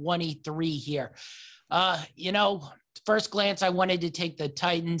at 23 here. First glance, I wanted to take the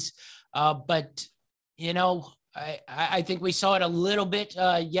Titans, but I think we saw it a little bit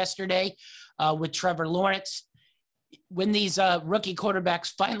yesterday with Trevor Lawrence. When these rookie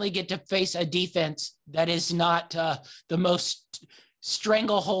quarterbacks finally get to face a defense that is not the most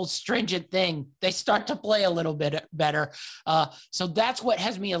stranglehold stringent thing, they start to play a little bit better. So that's what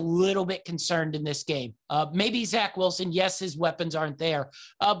has me a little bit concerned in this game. Maybe Zach Wilson, yes, his weapons aren't there,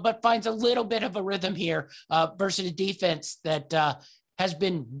 but finds a little bit of a rhythm here versus a defense that has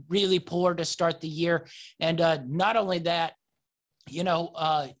been really poor to start the year. And not only that,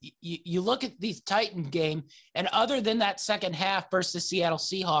 you look at these Titan game, and other than that second half versus the Seattle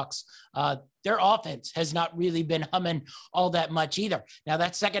Seahawks, their offense has not really been humming all that much either. Now,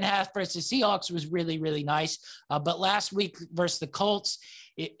 that second half versus the Seahawks was really, really nice. But last week versus the Colts,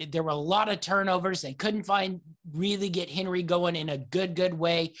 there were a lot of turnovers. They couldn't really get Henry going in a good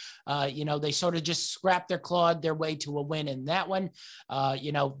way. They sort of just clawed their way to a win in that one.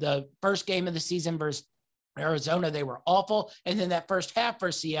 The first game of the season versus Arizona, they were awful. And then that first half for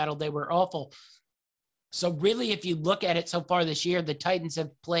Seattle, they were awful. So really, if you look at it so far this year, the Titans have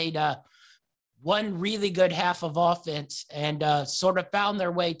played one really good half of offense and sort of found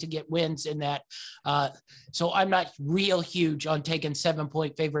their way to get wins in that. So I'm not real huge on taking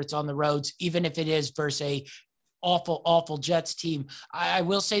 7-point favorites on the roads, even if it is versus a awful Jets team. I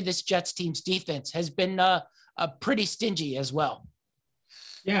will say this Jets team's defense has been pretty stingy as well.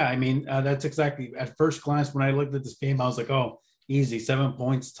 Yeah, I mean, that's exactly at first glance when I looked at this game, I was like, oh, easy, 7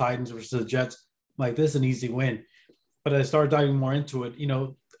 points, Titans versus the Jets. I'm like, this is an easy win. But I started diving more into it.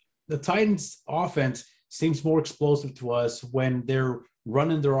 The Titans offense seems more explosive to us when they're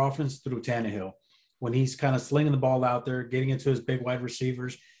running their offense through Tannehill. When he's kind of slinging the ball out there, getting into his big wide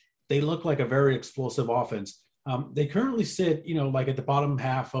receivers, they look like a very explosive offense. They currently sit, like at the bottom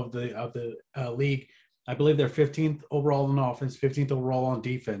half of the league. I believe they're 15th overall on offense, 15th overall on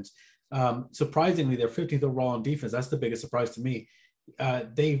defense. Surprisingly, they're 15th overall on defense. That's the biggest surprise to me.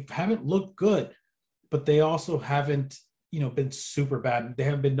 They haven't looked good, but they also haven't, been super bad. They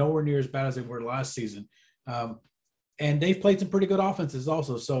haven't been nowhere near as bad as they were last season. And they've played some pretty good offenses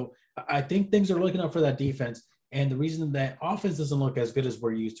also. So I think things are looking up for that defense. And the reason that offense doesn't look as good as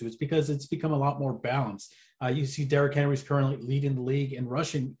we're used to is because it's become a lot more balanced. You see Derrick Henry's currently leading the league in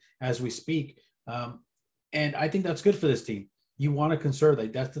rushing as we speak. And I think that's good for this team. You want to conserve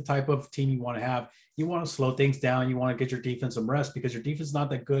that. That's the type of team you want to have. You want to slow things down. You want to get your defense some rest because your defense is not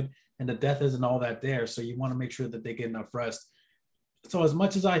that good and the depth isn't all that there. So you want to make sure that they get enough rest. So as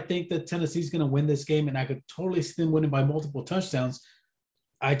much as I think that Tennessee's going to win this game, and I could totally see them winning by multiple touchdowns,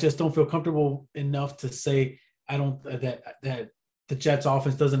 I just don't feel comfortable enough to say that the Jets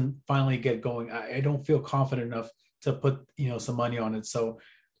offense doesn't finally get going. I don't feel confident enough to put some money on it. So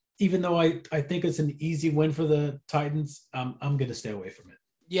even though I think it's an easy win for the Titans, I'm going to stay away from it.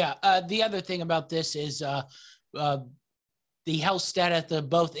 Yeah. The other thing about this is the health status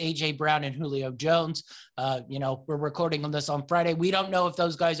of both A.J. Brown and Julio Jones. We're recording on this on Friday. We don't know if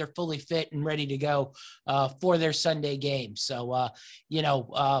those guys are fully fit and ready to go for their Sunday game. So,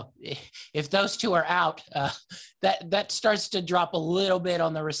 if those two are out, that starts to drop a little bit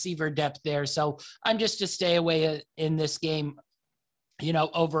on the receiver depth there. So I'm just to stay away in this game.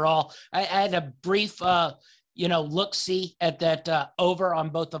 Overall, I had a brief, look-see at that over on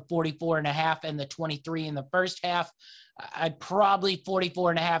both the 44.5 and the 23 in the first half. I'd probably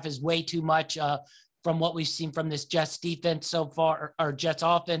 44.5 is way too much from what we've seen from this Jets defense so far, or Jets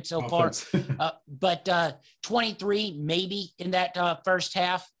offense so far. But 23 maybe in that first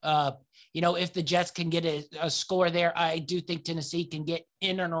half. if the Jets can get a score there, I do think Tennessee can get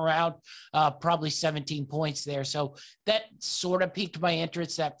in and around probably 17 points there. So that sort of piqued my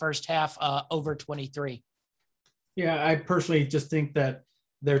interest that first half over 23. Yeah, I personally just think that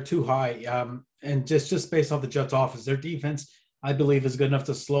they're too high. And just based off the Jets offense, their defense, I believe, is good enough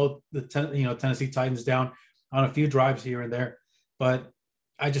to slow the Tennessee Titans down on a few drives here and there. But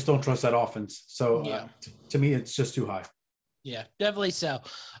I just don't trust that offense. So to me, it's just too high. Yeah, definitely so.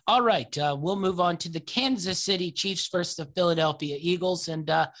 All right, we'll move on to the Kansas City Chiefs versus the Philadelphia Eagles. And,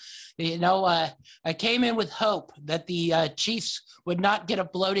 I came in with hope that the Chiefs would not get a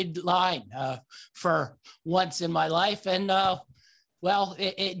bloated line for once in my life. And,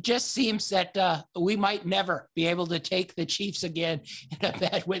 it just seems that we might never be able to take the Chiefs again in a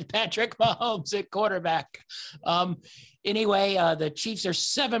bed with Patrick Mahomes at quarterback. Anyway, the Chiefs are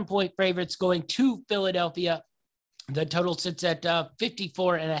 7-point favorites going to Philadelphia. The total sits at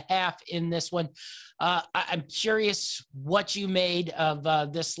 54.5 in this one. I'm curious what you made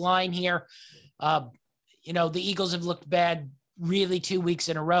of this line here. The Eagles have looked bad really 2 weeks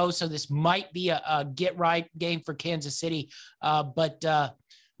in a row, so this might be a get-right game for Kansas City. But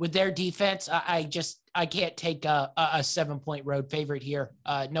with their defense, I can't take a 7-point road favorite here,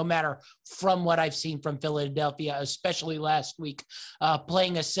 no matter from what I've seen from Philadelphia, especially last week,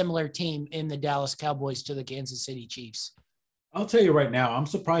 playing a similar team in the Dallas Cowboys to the Kansas City Chiefs. I'll tell you right now, I'm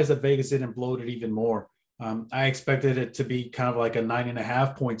surprised that Vegas didn't bloat it even more. I expected it to be kind of like a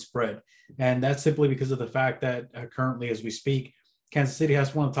 9.5-point spread. And that's simply because of the fact that currently, as we speak, Kansas City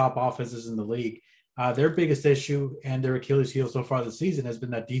has one of the top offenses in the league. Their biggest issue and their Achilles heel so far this season has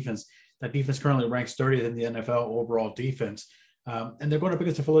been that defense. That defense currently ranks 30th in the NFL overall defense. And they're going up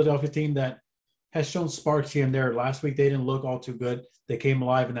against a Philadelphia team that has shown sparks here and there. Last week, they didn't look all too good. They came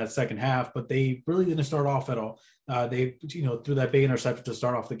alive in that second half, but they really didn't start off at all. They threw that big interception to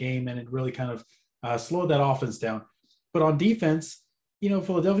start off the game, and it really kind of slowed that offense down. But on defense,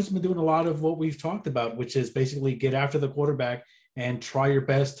 Philadelphia's been doing a lot of what we've talked about, which is basically get after the quarterback and try your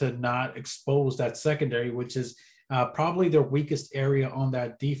best to not expose that secondary, which is probably their weakest area on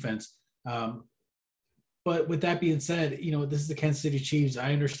that defense. But with that being said, this is the Kansas City Chiefs.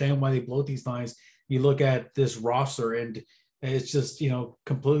 I understand why they bloat these lines. You look at this roster and it's just,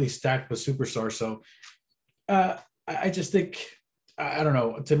 completely stacked with superstars. So I just think, I don't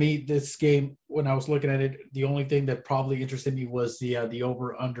know, to me, this game, when I was looking at it, the only thing that probably interested me was the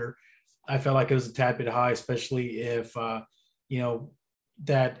over under. I felt like it was a tad bit high, especially if,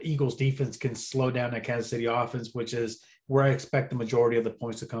 that Eagles defense can slow down that Kansas City offense, which is where I expect the majority of the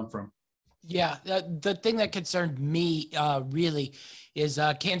points to come from. Yeah, the thing that concerned me really is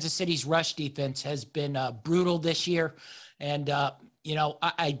Kansas City's rush defense has been brutal this year. And,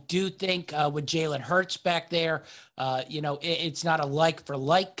 I do think with Jalen Hurts back there, it's not a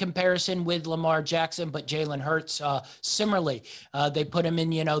like-for-like comparison with Lamar Jackson, but Jalen Hurts, similarly, they put him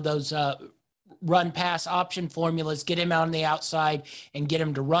in, those run pass option formulas, get him out on the outside and get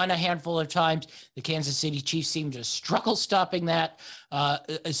him to run a handful of times. The Kansas City Chiefs seem to struggle stopping that.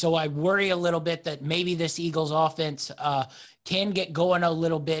 So I worry a little bit that maybe this Eagles offense can get going a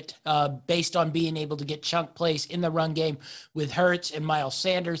little bit based on being able to get chunk plays in the run game with Hurts and Miles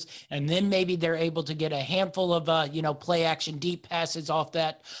Sanders. And then maybe they're able to get a handful of, play action deep passes off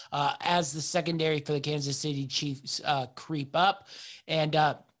that as the secondary for the Kansas City Chiefs creep up. And,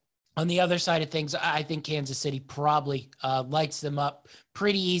 on the other side of things, I think Kansas City probably lights them up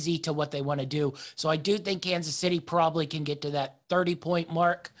pretty easy to what they want to do. So I do think Kansas City probably can get to that 30-point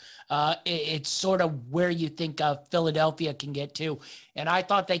mark. It's sort of where you think Philadelphia can get to. And I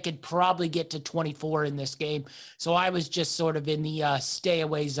thought they could probably get to 24 in this game. So I was just sort of in the stay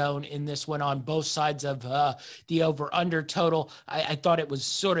away zone in this one on both sides of the over-under total. I thought it was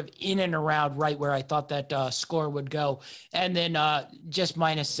sort of in and around right where I thought that score would go. And then just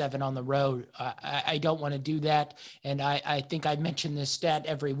 -7 on the road. I don't want to do that. And I think I mention this stat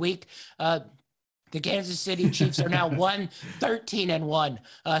every week. The Kansas City Chiefs are now 13-1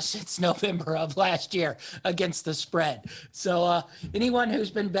 since November of last year against the spread. So anyone who's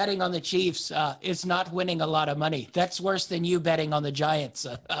been betting on the Chiefs is not winning a lot of money. That's worse than you betting on the Giants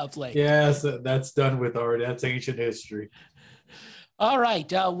of late. Yes, that's done with already. That's ancient history. All right,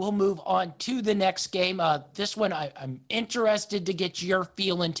 we'll move on to the next game. This one, I'm interested to get your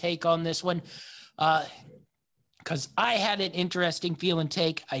feel and take on this one. Because I had an interesting feel and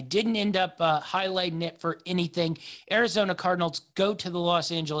take. I didn't end up highlighting it for anything. Arizona Cardinals go to the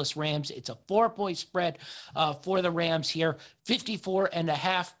Los Angeles Rams. It's a 4-point spread for the Rams here.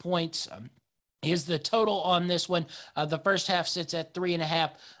 54.5 points is the total on this one. The first half sits at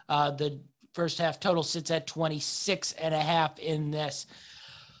 3.5. The first half total sits at 26.5 in this.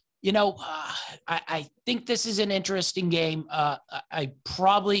 I think this is an interesting game. I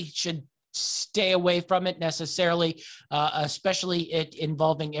probably should stay away from it necessarily, especially it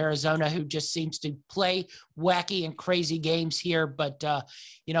involving Arizona, who just seems to play wacky and crazy games here. But,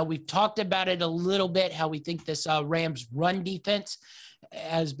 we've talked about it a little bit, how we think this Rams run defense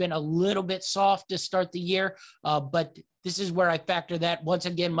has been a little bit soft to start the year. But this is where I factor that once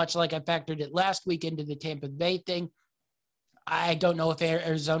again, much like I factored it last week into the Tampa Bay thing. I don't know if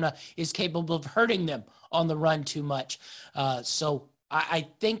Arizona is capable of hurting them on the run too much. So I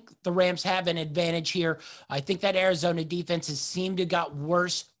think the Rams have an advantage here. I think that Arizona defense has seemed to got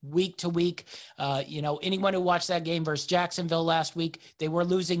worse week to week. Anyone who watched that game versus Jacksonville last week, they were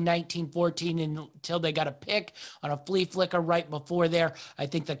losing 19-14 until they got a pick on a flea flicker right before there. I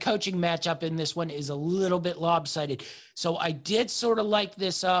think the coaching matchup in this one is a little bit lopsided. So I did sort of like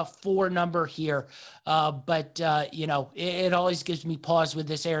this 4 number here. But it always gives me pause with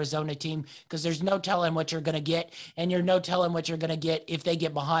this Arizona team because there's no telling what you're going to get. And you're no telling what you're going to get if they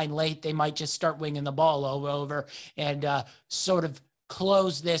get behind late. They might just start winging the ball over and sort of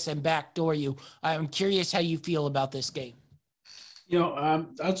close this and backdoor you. I'm curious how you feel about this game. I'll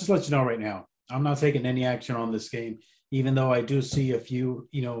just let you know right now, I'm not taking any action on this game, even though I do see a few,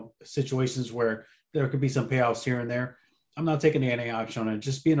 situations where there could be some payoffs here and there. I'm not taking any action on it.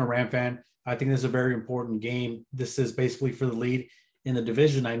 Just being a Ram fan, I think this is a very important game. This is basically for the lead in the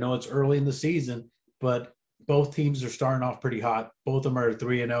division. I know it's early in the season, but both teams are starting off pretty hot. Both of them are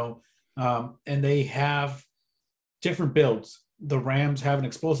 3-0, and they have different builds. The Rams have an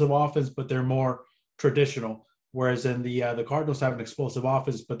explosive offense, but they're more traditional. Whereas in the Cardinals have an explosive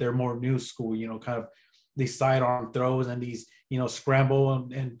offense, but they're more new school, kind of these sidearm throws and these, scramble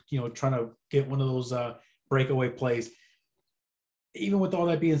and trying to get one of those breakaway plays. Even with all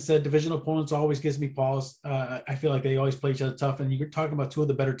that being said, divisional opponents always gives me pause. I feel like they always play each other tough. And you're talking about 2 of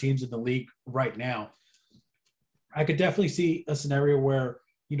the better teams in the league right now. I could definitely see a scenario where,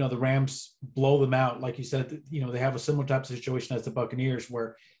 the Rams blow them out. Like you said, they have a similar type of situation as the Buccaneers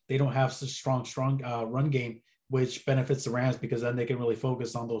where they don't have such strong run game, which benefits the Rams because then they can really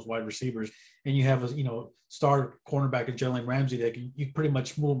focus on those wide receivers. And you have a, star cornerback in Jalen Ramsey that you pretty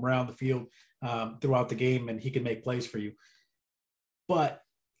much move him around the field throughout the game and he can make plays for you. But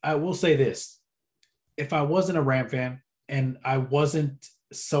I will say this, if I wasn't a Ram fan and I wasn't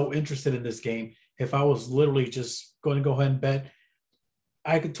so interested in this game, if I was literally just going to go ahead and bet,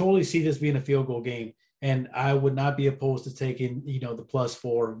 I could totally see this being a field goal game, and I would not be opposed to taking, the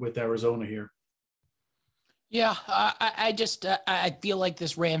 +4 with Arizona here. Yeah, I just I feel like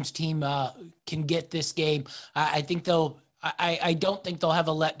this Rams team can get this game. I think I don't think they'll have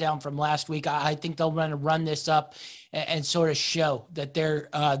a letdown from last week. I think they'll run this up and sort of show that they're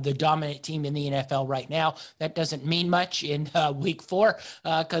the dominant team in the NFL right now. That doesn't mean much in week 4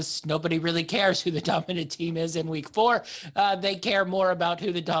 because nobody really cares who the dominant team is in week 4. They care more about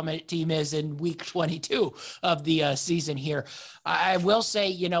who the dominant team is in week 22 of the season here. I will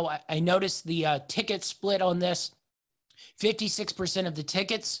say, I noticed the ticket split on this. 56% of the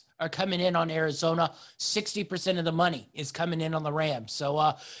tickets are coming in on Arizona. 60% of the money is coming in on the Rams.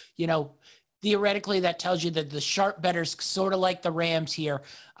 So, theoretically, that tells you that the sharp bettors sort of like the Rams here.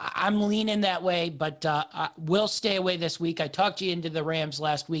 I'm leaning that way, but I will stay away this week. I talked you into the Rams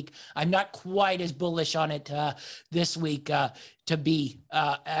last week. I'm not quite as bullish on it this week to be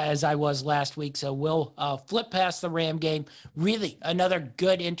as I was last week. So we'll flip past the Ram game. Really, another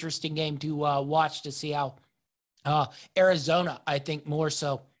good, interesting game to watch to see how Arizona, I think more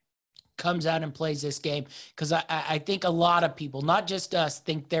so, comes out and plays this game because I think a lot of people, not just us,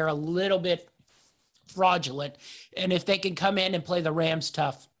 think they're a little bit fraudulent. And if they can come in and play the Rams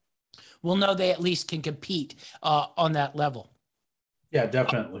tough, we'll know they at least can compete on that level. Yeah,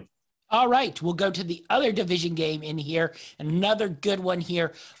 definitely. All right, we'll go to the other division game in here. Another good one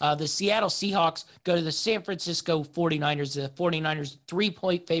here. The Seattle Seahawks go to the San Francisco 49ers. The 49ers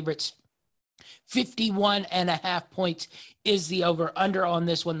 3-point favorites. 51.5 points is the over-under on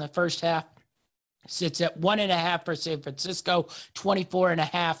this one. The first half sits at 1.5 for San Francisco,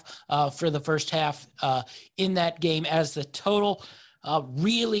 24.5 for the first half in that game as the total.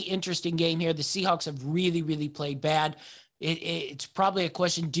 Really interesting game here. The Seahawks have really, really played bad. It's probably a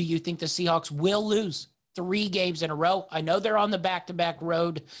question, do you think the Seahawks will lose 3 games in a row? I know they're on the back-to-back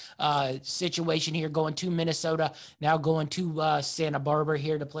road situation here, going to Minnesota, now going to Santa Barbara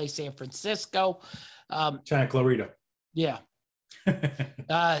here to play San Francisco. Santa Clarita. Yeah.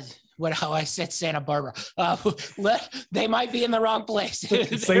 I said Santa Barbara. They might be in the wrong place.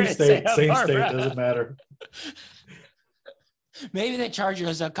 Same state, doesn't matter. Maybe the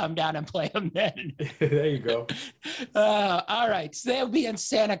Chargers will come down and play them then. There you go. All right. So they'll be in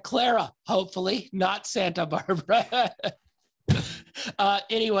Santa Clara, hopefully, not Santa Barbara.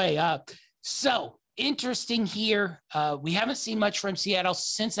 Anyway, so interesting here. We haven't seen much from Seattle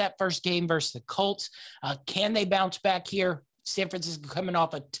since that first game versus the Colts. Can they bounce back here? San Francisco coming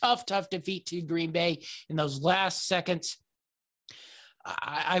off a tough defeat to Green Bay in those last seconds.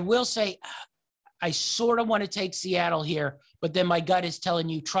 I will say I sort of want to take Seattle here, but then my gut is telling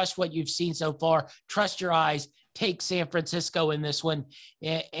you, trust what you've seen so far. Trust your eyes. Take San Francisco in this one.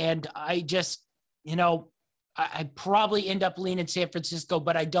 And I just, I probably end up leaning San Francisco,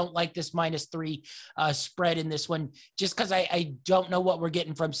 but I don't like this -3 spread in this one just because I don't know what we're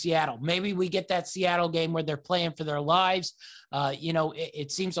getting from Seattle. Maybe we get that Seattle game where they're playing for their lives.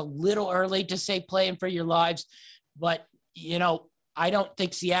 It seems a little early to say playing for your lives, but, I don't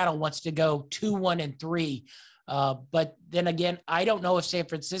think Seattle wants to go 2-1-3. But then again, I don't know if San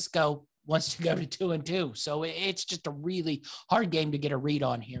Francisco wants to go to 2-2. So it's just a really hard game to get a read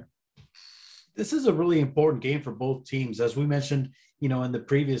on here. This is a really important game for both teams. As we mentioned, in the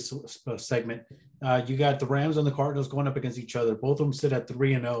previous segment, you got the Rams and the Cardinals going up against each other. Both of them sit at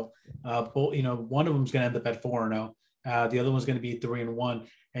 3-0. One of them is going to end up at 4-0. The other one's going to be 3-1.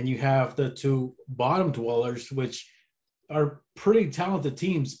 And you have the two bottom dwellers, which are pretty talented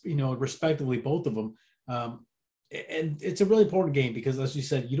teams, respectively, both of them. And it's a really important game because, as you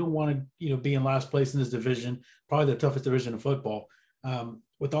said, you don't want to, be in last place in this division, probably the toughest division of football.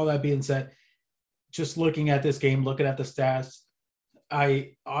 With all that being said, just looking at this game, looking at the stats,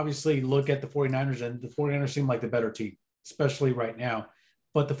 I obviously look at the 49ers, and the 49ers seem like the better team, especially right now.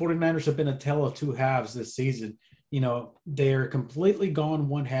 But the 49ers have been a tale of two halves this season. They're completely gone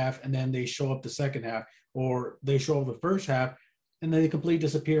one half, and then they show up the second half, or they show up the first half, and then they completely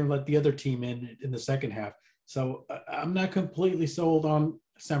disappear and let the other team in the second half. So I'm not completely sold on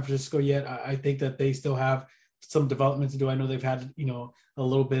San Francisco yet. I think that they still have some development to do. I know they've had, a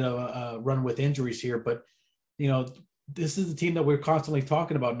little bit of a run with injuries here, but, this is the team that we're constantly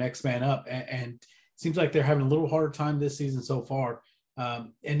talking about, next man up. And it seems like they're having a little harder time this season so far.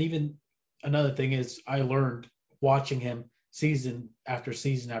 And even another thing is I learned watching him season after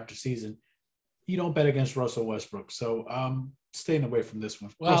season after season, you don't bet against Russell Westbrook. So staying away from this one.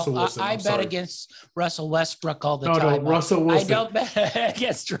 Well, Russell Wilson, I bet against Russell Westbrook all the time. No, Russell Wilson. I don't bet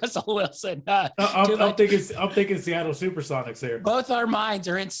against Russell Wilson. I'm thinking Seattle Supersonics here. Both our minds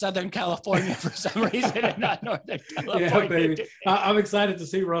are in Southern California for some reason and not Northern California. Yeah, baby. I'm excited to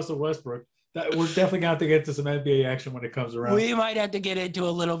see Russell Westbrook. We're definitely going to have to get to some NBA action when it comes around. We might have to get into a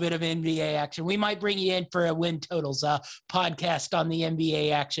little bit of NBA action. We might bring you in for a win totals podcast on the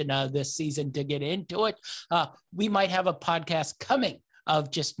NBA action this season to get into it. We might have a podcast coming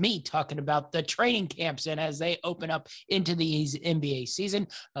of just me talking about the training camps and as they open up into the NBA season.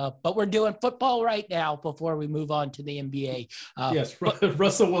 But we're doing football right now before we move on to the NBA. Yes,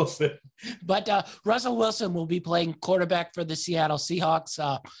 Russell Wilson. But Russell Wilson will be playing quarterback for the Seattle Seahawks.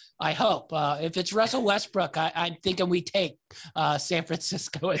 I hope. If it's Russell Westbrook, I'm thinking we take San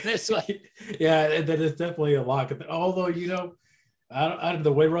Francisco in this one. Yeah, that is definitely a lock. Although,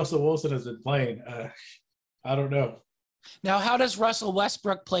 the way Russell Wilson has been playing, I don't know. Now, how does Russell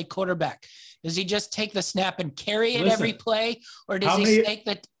Westbrook play quarterback? Does he just take the snap and carry it every play, or does he take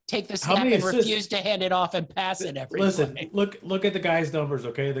the snap and refuse to hand it off and pass it every play? Look at the guy's numbers,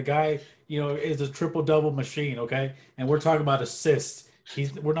 okay? The guy, is a triple-double machine, okay? And we're talking about assists.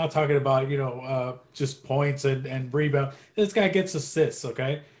 We're not talking about, just points and rebound. This guy gets assists,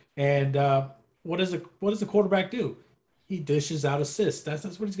 okay? And what does the quarterback do? He dishes out assists. That's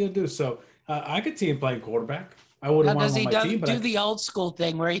what he's going to do. So I could see him playing quarterback. I wouldn't want him on my team. Does he do the old school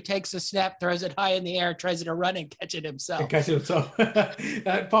thing where he takes a snap, throws it high in the air, tries to run and catch it himself?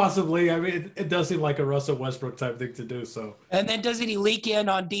 Possibly. I mean, it does seem like a Russell Westbrook type thing to do. So. And then doesn't he leak in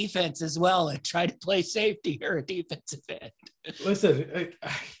on defense as well and try to play safety or a defensive end? Listen,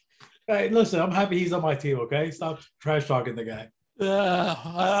 I'm happy he's on my team. Okay, stop trash talking the guy.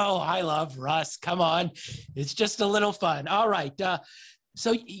 I love Russ. Come on, it's just a little fun. All right.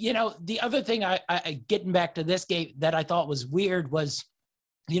 So, the other thing I getting back to this game that I thought was weird was,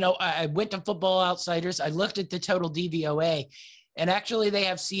 I went to Football Outsiders. I looked at the total DVOA, and actually they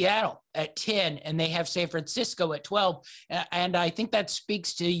have Seattle at 10 and they have San Francisco at 12. And I think that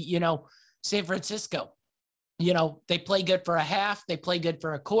speaks to, San Francisco. They play good for a half, they play good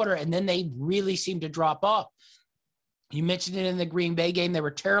for a quarter, and then they really seem to drop off. You mentioned it in the Green Bay game. They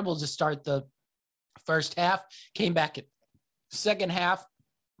were terrible to start the first half, came back at second half.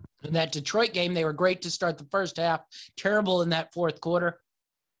 In that Detroit game, they were great to start the first half, terrible in that fourth quarter.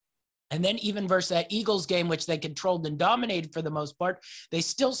 And then even versus that Eagles game, which they controlled and dominated for the most part, they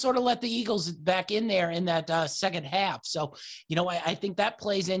still sort of let the Eagles back in there in that second half. So, I think that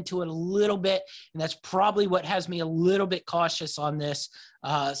plays into it a little bit, and that's probably what has me a little bit cautious on this.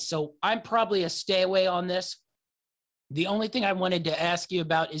 So I'm probably a stay away on this. The only thing I wanted to ask you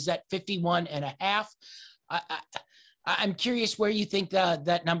about is that 51.5. I'm curious where you think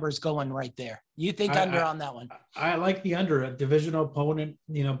that number is going right there. You think under on that one? I like the under. A divisional opponent.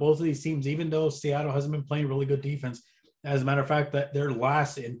 Both of these teams, even though Seattle hasn't been playing really good defense, as a matter of fact, that they're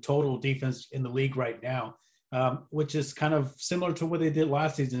last in total defense in the league right now, which is kind of similar to what they did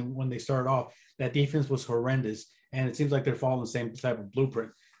last season when they started off. That defense was horrendous, and it seems like they're following the same type of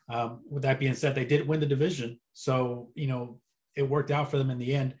blueprint. With that being said, they did win the division, so it worked out for them in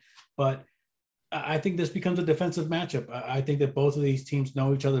the end. But I think this becomes a defensive matchup. I think that both of these teams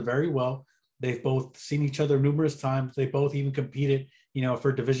know each other very well. They've both seen each other numerous times. They both even competed,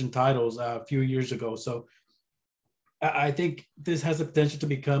 for division titles a few years ago. So I think this has the potential to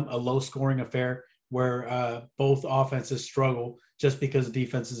become a low-scoring affair where both offenses struggle just because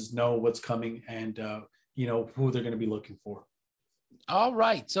defenses know what's coming and, who they're going to be looking for. All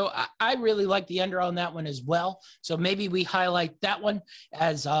right. So I really like the under on that one as well. So maybe we highlight that one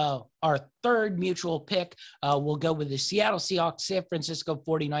as our third mutual pick. We'll go with the Seattle Seahawks, San Francisco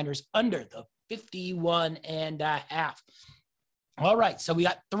 49ers under the 51.5. All right. So we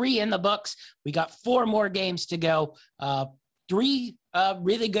got 3 in the books. We got 4 more games to go. 3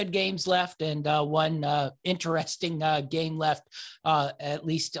 really good games left and 1 interesting game left, at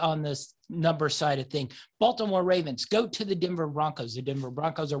least on this number side of thing. Baltimore Ravens go to the Denver Broncos. The Denver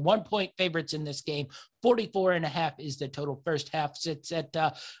Broncos are 1-point favorites in this game. 44.5 is the total. First half sits at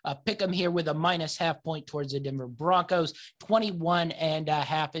pick 'em here with a -0.5 point towards the Denver Broncos.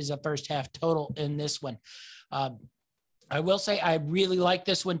 21.5 is a first half total in this one. I will say I really like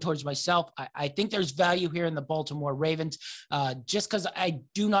this one towards myself. I think there's value here in the Baltimore Ravens, just because I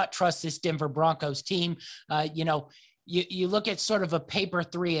do not trust this Denver Broncos team. You look at sort of a paper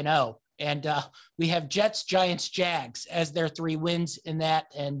 3-0, and we have Jets, Giants, Jags as their 3 wins in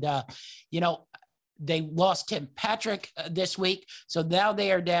that. And, they lost Tim Patrick this week. So now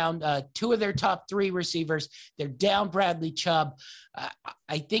they are down 2 of their top 3 receivers. They're down Bradley Chubb.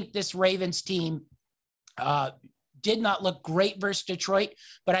 I think this Ravens team did not look great versus Detroit,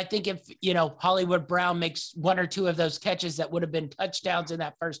 but I think if, Hollywood Brown makes 1 or 2 of those catches that would have been touchdowns in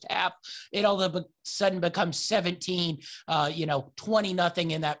that first half, it all of a sudden becomes 17,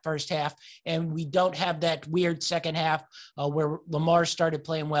 20-0 in that first half. And we don't have that weird second half where Lamar started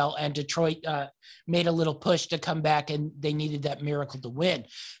playing well and Detroit made a little push to come back and they needed that miracle to win.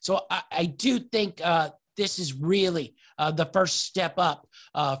 So I do think this is really the first step up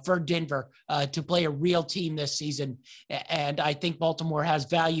for Denver to play a real team this season. And I think Baltimore has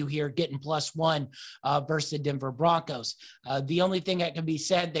value here getting +1 versus the Denver Broncos. The only thing that can be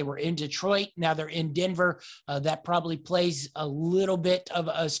said, they were in Detroit. Now they're in Denver. That probably plays a little bit of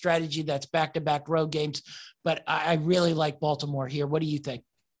a strategy that's back-to-back road games. But I really like Baltimore here. What do you think?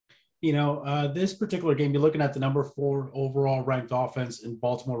 This particular game, you're looking at the number 4 overall ranked offense in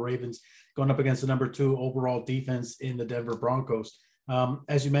Baltimore Ravens going up against the number 2 overall defense in the Denver Broncos.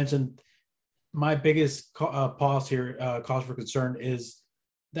 As you mentioned, my biggest cause for concern is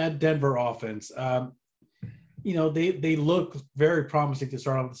that Denver offense. They look very promising to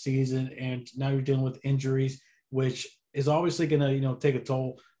start off the season, and now you're dealing with injuries, which is obviously going to, take a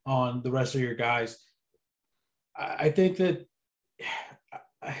toll on the rest of your guys. I think that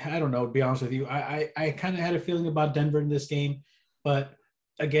I don't know, to be honest with you. I kind of had a feeling about Denver in this game, but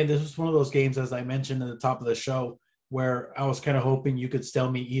again, this was one of those games, as I mentioned at the top of the show, where I was kind of hoping you could sell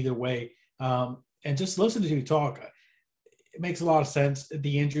me either way. And just listen to you talk, it makes a lot of sense.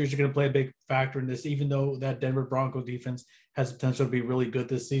 The injuries are going to play a big factor in this, even though that Denver Broncos defense has potential to be really good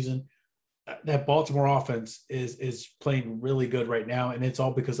this season. That Baltimore offense is playing really good right now, and it's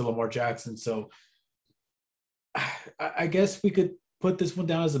all because of Lamar Jackson. So I guess we could put this one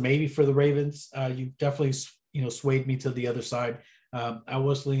down as a maybe for the Ravens. You definitely, swayed me to the other side. I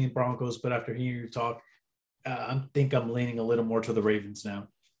was leaning Broncos, but after hearing you talk, I think I'm leaning a little more to the Ravens now.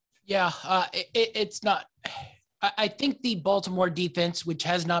 Yeah, it's not. I think the Baltimore defense, which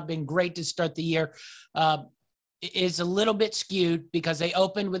has not been great to start the year, is a little bit skewed because they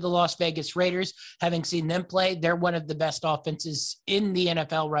opened with the Las Vegas Raiders. Having seen them play, they're one of the best offenses in the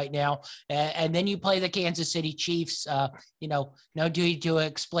NFL right now. And then you play the Kansas City Chiefs. No duty to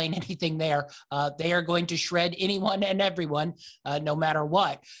explain anything there. They are going to shred anyone and everyone, no matter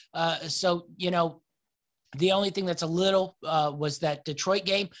what. So The only thing that's a little was that Detroit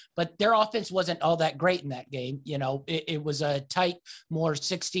game, but their offense wasn't all that great in that game. You know, it was a tight, more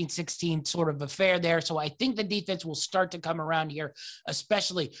 16-16 sort of affair there. So I think the defense will start to come around here,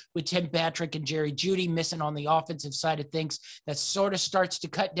 especially with Tim Patrick and Jerry Jeudy missing on the offensive side of things. That sort of starts to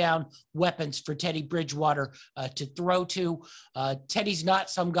cut down weapons for Teddy Bridgewater to throw to. Teddy's not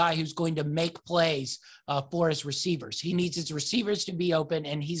some guy who's going to make plays for his receivers. He needs his receivers to be open,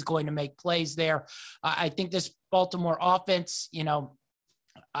 and he's going to make plays there. I think this Baltimore offense, you know,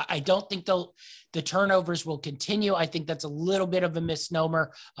 I don't think the turnovers will continue. I think that's a little bit of a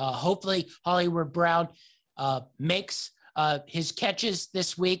misnomer. Hopefully Hollywood Brown makes his catches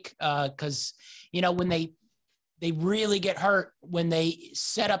this week because, you know, when they really get hurt when they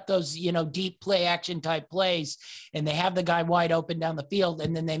set up those, you know, deep play action type plays and they have the guy wide open down the field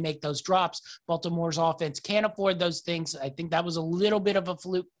and then they make those drops. Baltimore's offense can't afford those things. I think that was a little bit of a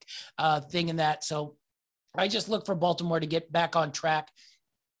fluke thing in that. So I just look for Baltimore to get back on track.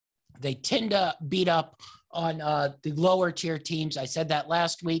 They tend to beat up on the lower tier teams. I said that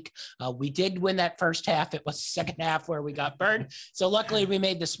last week. We did win that first half. It was the second half where we got burned. So luckily we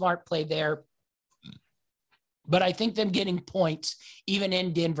made the smart play there. But I think them getting points, even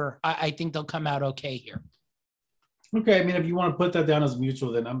in Denver, I think they'll come out okay here. Okay, I mean, if you want to put that down as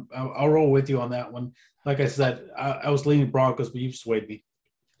mutual, then I'll roll with you on that one. Like I said, I was leaning Broncos, but you've swayed me.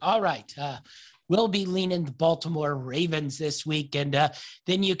 All right. We'll be leaning the Baltimore Ravens this week, and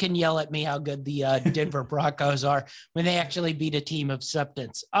then you can yell at me how good the Denver Broncos are when they actually beat a team of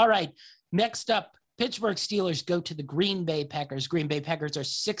substance. All right, next up, Pittsburgh Steelers go to the Green Bay Packers. Green Bay Packers are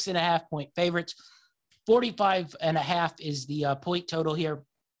 6.5-point favorites. 45.5 is the point total here.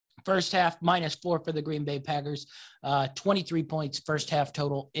 First half, -4 for the Green Bay Packers. 23 points first half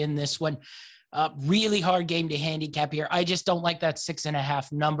total in this one. Really hard game to handicap here. I just don't like that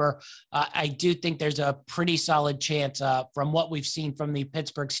 6.5 number. I do think there's a pretty solid chance from what we've seen from the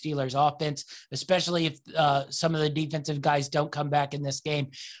Pittsburgh Steelers offense, especially if some of the defensive guys don't come back in this game.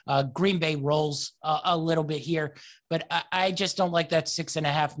 Green Bay rolls a little bit here, but I just don't like that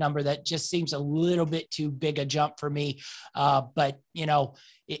 6.5 number. That just seems a little bit too big a jump for me. But, you know,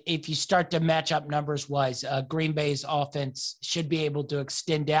 if you start to match up numbers wise, Green Bay's offense should be able to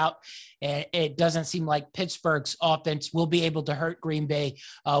extend out. And it doesn't seem like Pittsburgh's offense will be able to hurt Green Bay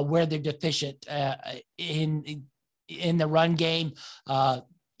where they're deficient in the run game.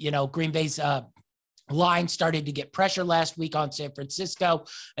 You know, Green Bay's line started to get pressure last week on San Francisco.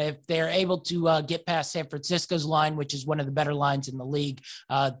 If they're able to get past San Francisco's line, which is one of the better lines in the league,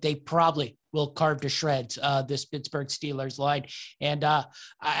 they probably will carve to shreds this Pittsburgh Steelers line. And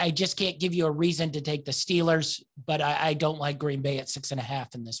I just can't give you a reason to take the Steelers, but I don't like Green Bay at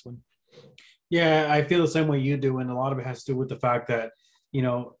 6.5 in this one. Yeah, I feel the same way you do. And a lot of it has to do with the fact that, you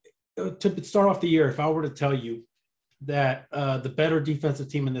know, to start off the year, if I were to tell you that the better defensive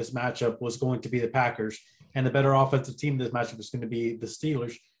team in this matchup was going to be the Packers and the better offensive team in this matchup was going to be the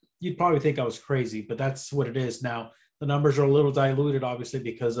Steelers, you'd probably think I was crazy, but that's what it is. Now, the numbers are a little diluted, obviously,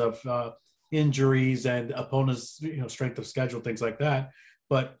 because of injuries and opponents, you know, strength of schedule, things like that.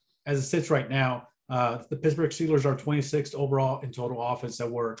 But as it sits right now, the Pittsburgh Steelers are 26th overall in total offense.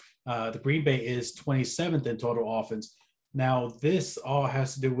 The Green Bay is 27th in total offense. Now, this all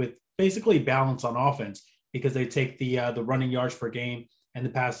has to do with basically balance on offense because they take the running yards per game and the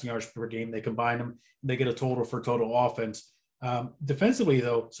passing yards per game. They combine them. And they get a total for total offense. Defensively,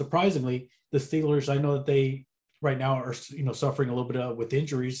 though, surprisingly, the Steelers, I know that they right now are, you know, suffering a little bit with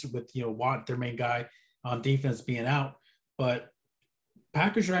injuries with, you know, Watt, their main guy on defense, being out. But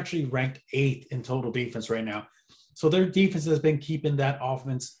Packers are actually ranked 8th in total defense right now. So their defense has been keeping that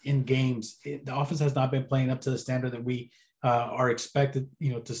offense in games. The offense has not been playing up to the standard that we are expected,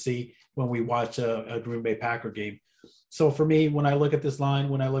 you know, to see when we watch a Green Bay Packer game. So for me, when I look at this line,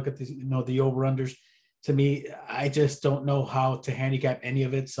 when I look at the, you know, the over-unders, to me, I just don't know how to handicap any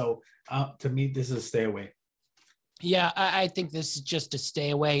of it. So to me, this is a stay away. Yeah, I think this is just a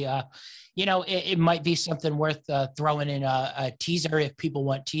stay away. You know, it might be something worth throwing in a teaser if people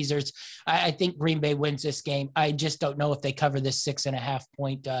want teasers. I think Green Bay wins this game. I just don't know if they cover this 6.5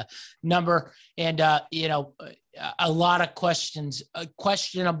 point number. And, you know, a lot of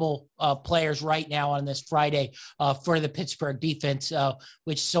questionable players right now on this Friday for the Pittsburgh defense,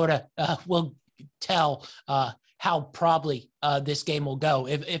 which sort of will tell how probably this game will go.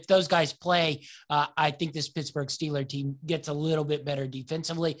 If those guys play, I think this Pittsburgh Steelers team gets a little bit better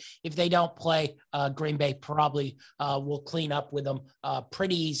defensively. If they don't play, Green Bay probably will clean up with them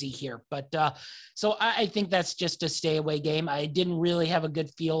pretty easy here. But so I think that's just a stay away game. I didn't really have a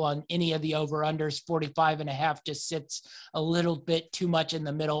good feel on any of the over-unders. 45.5 just sits a little bit too much in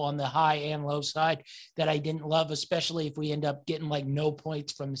the middle on the high and low side that I didn't love, especially if we end up getting like no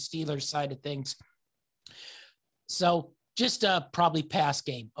points from the Steelers side of things. So just a probably pass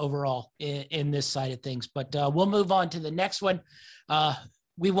game overall in this side of things. But we'll move on to the next one.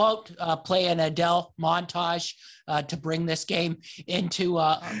 We won't play an Adele montage to bring this game into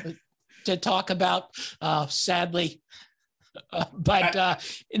to talk about, sadly. But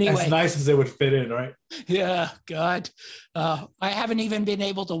anyway. As nice as it would fit in, right? Yeah, God. I haven't even been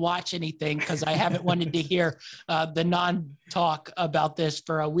able to watch anything because I haven't wanted to hear the non-talk about this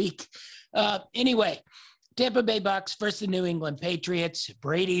for a week. Anyway. Tampa Bay Bucks versus the New England Patriots.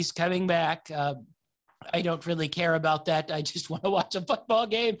 Brady's coming back. I don't really care about that. I just want to watch a football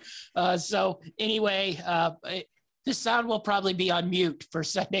game. So anyway, the sound will probably be on mute for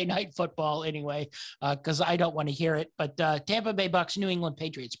Sunday Night Football anyway, because I don't want to hear it. But Tampa Bay Bucks, New England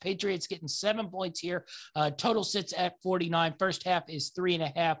Patriots. Patriots getting 7 points here. Total sits at 49. First half is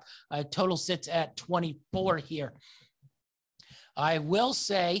 3.5. Total sits at 24 here. I will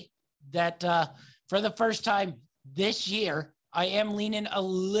say that for the first time this year, I am leaning a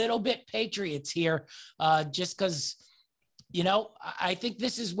little bit Patriots here, just because, you know, I think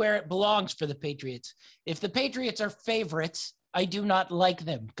this is where it belongs for the Patriots. If the Patriots are favorites, I do not like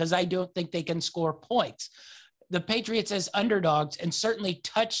them because I don't think they can score points. The Patriots as underdogs, and certainly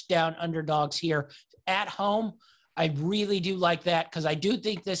touchdown underdogs here at home, I really do like that because I do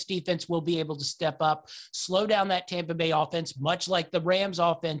think this defense will be able to step up, slow down that Tampa Bay offense, much like the Rams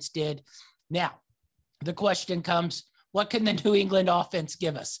offense did. Now, the question comes, what can the New England offense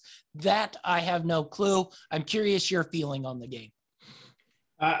give us? That I have no clue. I'm curious your feeling on the game.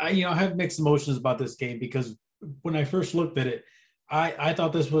 I have mixed emotions about this game because when I first looked at it, I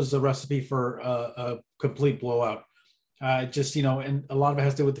thought this was a recipe for a complete blowout. And a lot of it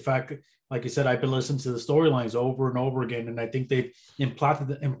has to do with the fact that, like you said, I've been listening to the storylines over and over again, and I think they've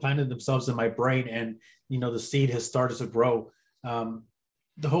implanted themselves in my brain, and, the seed has started to grow.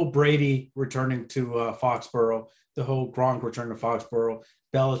 The whole Brady returning to Foxborough, the whole Gronk return to Foxborough,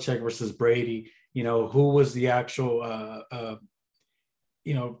 Belichick versus Brady, who was the actual, the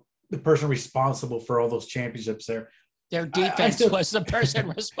person responsible for all those championships there. Their defense was the person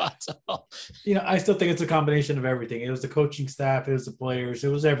responsible. I still think it's a combination of everything. It was the coaching staff, it was the players, it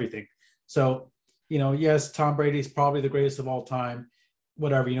was everything. So, yes, Tom Brady is probably the greatest of all time,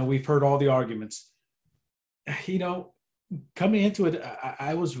 whatever, we've heard all the arguments. Coming into it,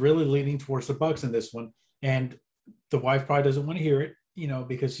 I was really leaning towards the Bucks in this one, and the wife probably doesn't want to hear it,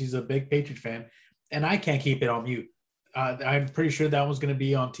 because she's a big Patriot fan, and I can't keep it on mute. I'm pretty sure that was going to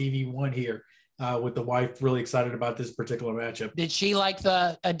be on TV1 here, with the wife really excited about this particular matchup. Did she like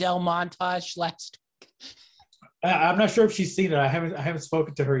the Adele montage last? I'm not sure if she's seen it. I haven't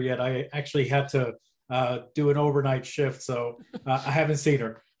spoken to her yet. I actually had to do an overnight shift, so I haven't seen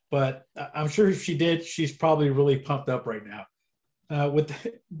her. But I'm sure if she did, she's probably really pumped up right now.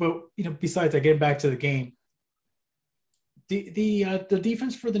 Besides that, getting back to the game, the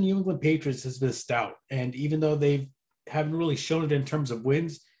defense for the New England Patriots has been stout, and even though they haven't really shown it in terms of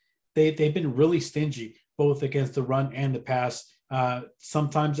wins, they've been really stingy both against the run and the pass.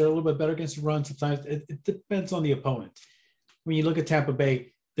 Sometimes they're a little bit better against the run. Sometimes it depends on the opponent. When you look at Tampa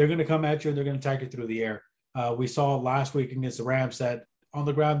Bay, they're going to come at you and they're going to attack you through the air. We saw last week against the Rams that on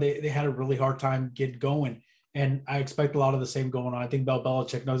the ground, they had a really hard time getting going. And I expect a lot of the same going on. I think Bill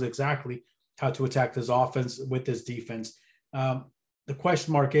Belichick knows exactly how to attack this offense with this defense. The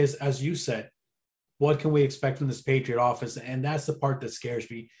question mark is, as you said, what can we expect from this Patriot offense? And that's the part that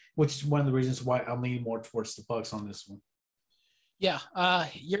scares me, which is one of the reasons why I'm leaning more towards the Bucks on this one. Yeah,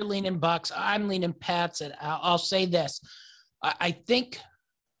 you're leaning Bucks. I'm leaning Pats. And I'll say this. I think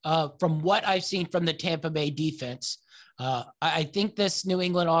from what I've seen from the Tampa Bay defense, I think this New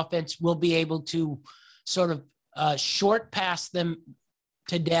England offense will be able to sort of short pass them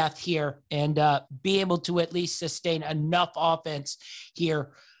to death here and be able to at least sustain enough offense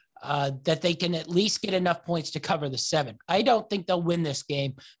here that they can at least get enough points to cover the 7. I don't think they'll win this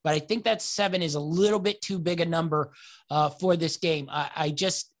game, but I think that 7 is a little bit too big a number for this game. I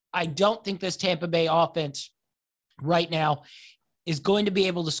don't think this Tampa Bay offense right now is going to be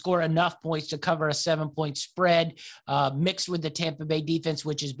able to score enough points to cover a 7-point spread, mixed with the Tampa Bay defense,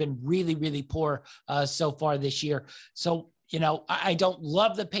 which has been really, really poor so far this year. So I don't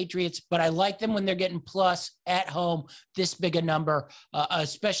love the Patriots, but I like them when they're getting plus at home, this big a number,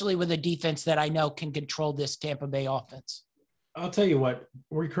 especially with a defense that I know can control this Tampa Bay offense. I'll tell you what,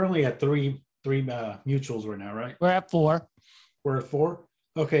 we're currently at three mutuals right now, right? We're at 4. We're at 4.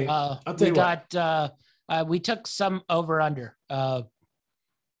 Okay. I'll tell you what. We took some over under.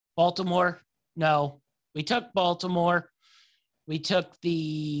 Baltimore. No, we took Baltimore. We took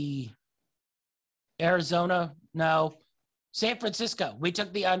the Arizona. No, San Francisco. We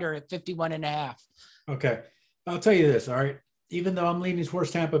took the under at 51.5. Okay. I'll tell you this. All right. Even though I'm leaning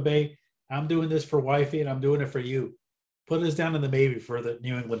towards Tampa Bay, I'm doing this for wifey and I'm doing it for you. Put us down in the maybe for the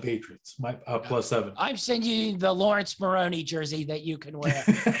New England Patriots, my +7. I'm sending you the Lawrence Maroney jersey that you can wear.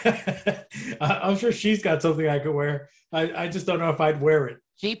 I'm sure she's got something I could wear. I just don't know if I'd wear it.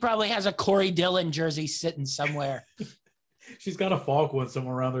 She probably has a Corey Dillon jersey sitting somewhere. She's got a Falk one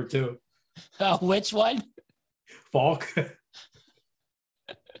somewhere around there too. Which one? Falk.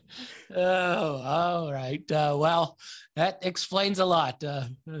 Oh, all right. Well, that explains a lot.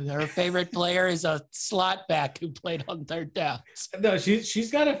 Her favorite player is a slot back who played on third downs. No,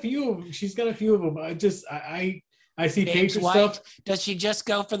 she's got a few. She's got a few of them. I see James Patriots White. stuff. Does she just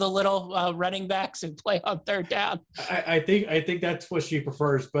go for the little running backs who play on third down? I think that's what she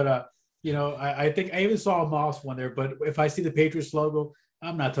prefers. But I think I even saw a Moss one there. But if I see the Patriots logo,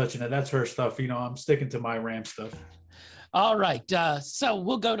 I'm not touching it. That's her stuff. I'm sticking to my Ram stuff. All right. So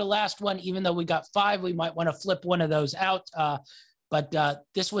we'll go to last one. Even though we got 5, we might want to flip one of those out. But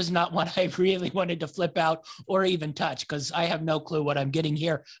this was not one I really wanted to flip out or even touch because I have no clue what I'm getting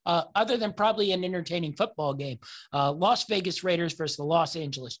here, other than probably an entertaining football game. Las Vegas Raiders versus the Los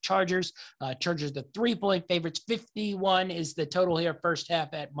Angeles Chargers. Chargers, the 3-point favorites. 51 is the total here, first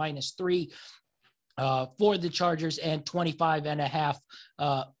half at -3 for the Chargers, and 25.5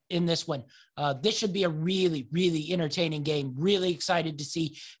 in this one. This should be a really, really entertaining game. Really excited to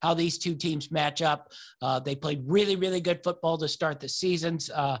see how these two teams match up. They played really, really good football to start the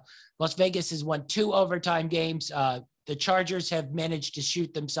seasons. Las Vegas has won 2 overtime games. The Chargers have managed to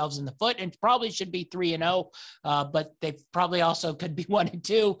shoot themselves in the foot and probably should be 3-0, but they probably also could be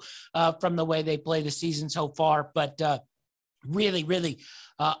 1-2 from the way they play the season so far. But really, really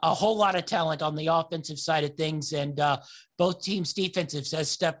a whole lot of talent on the offensive side of things, and both teams' defensives has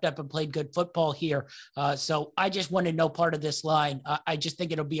stepped up and played good football here. So I just wanted no part of this line. I just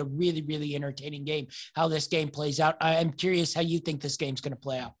think it'll be a really, really entertaining game, how this game plays out. I am curious how you think this game's going to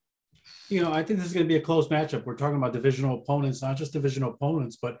play out. I think this is going to be a close matchup. We're talking about divisional opponents, not just divisional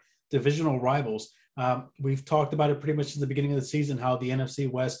opponents, but divisional rivals. We've talked about it pretty much in the beginning of the season, how the NFC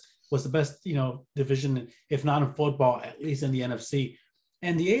West was the best, division, if not in football, at least in the NFC.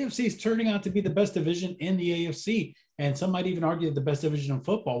 And the AFC is turning out to be the best division in the AFC. And some might even argue the best division in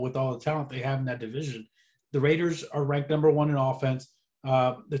football with all the talent they have in that division. The Raiders are ranked number 1 in offense.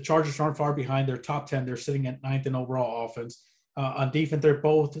 The Chargers aren't far behind. They're top 10. They're sitting at 9th in overall offense. On defense, they're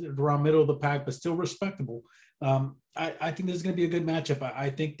both around middle of the pack, but still respectable. I think this is going to be a good matchup. I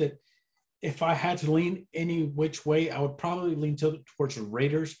think that if I had to lean any which way, I would probably lean towards the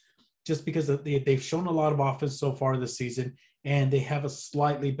Raiders, just because they've shown a lot of offense so far this season, and they have a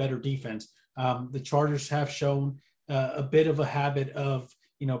slightly better defense. The Chargers have shown a bit of a habit of,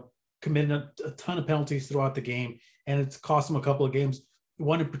 committing a ton of penalties throughout the game, and it's cost them a couple of games,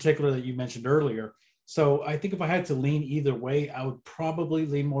 one in particular that you mentioned earlier. So I think if I had to lean either way, I would probably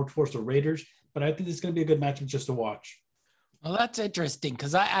lean more towards the Raiders, but I think this is going to be a good matchup just to watch. Well, that's interesting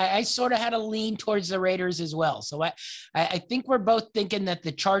because I sort of had a lean towards the Raiders as well. So I think we're both thinking that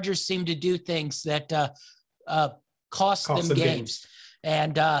the Chargers seem to do things that cost them games.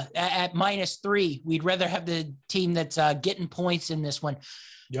 And at -3, we'd rather have the team that's getting points in this one.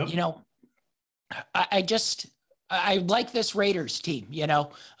 Yep. I like this Raiders team.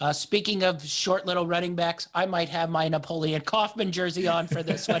 Speaking of short little running backs, I might have my Napoleon Kaufman jersey on for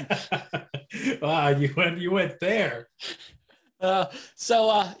this one. Wow, you went there.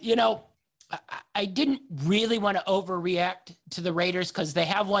 I didn't really want to overreact to the Raiders because they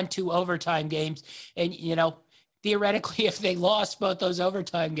have won 2 overtime games. And, theoretically, if they lost both those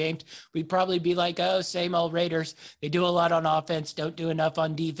overtime games, we'd probably be like, oh, same old Raiders. They do a lot on offense, don't do enough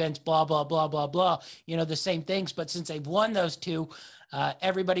on defense, blah, blah, blah, blah, blah. The same things. But since they've won those 2,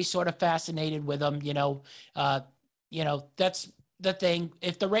 everybody's sort of fascinated with them. That's the thing.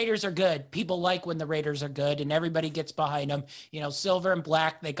 If the Raiders are good, people like when the Raiders are good and everybody gets behind them. Silver and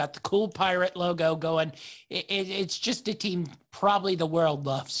black, they got the cool pirate logo going. It's just a team probably the world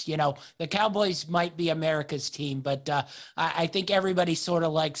loves. The Cowboys might be America's team, but I think everybody sort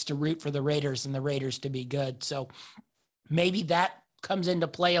of likes to root for the Raiders and the Raiders to be good. So maybe that comes into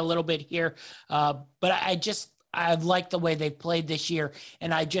play a little bit here. But I've liked the way they've played this year,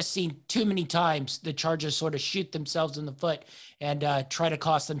 and I just seen too many times the Chargers sort of shoot themselves in the foot and try to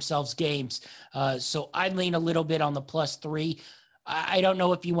cost themselves games. So I lean a little bit on the +3. I don't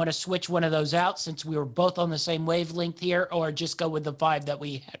know if you want to switch one of those out since we were both on the same wavelength here, or just go with the 5 that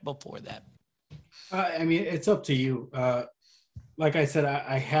we had before that. I mean, it's up to you. Like I said,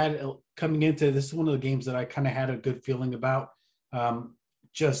 I had coming into this is one of the games that I kind of had a good feeling about.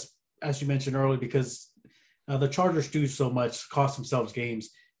 Just as you mentioned earlier, because the Chargers do so much, cost themselves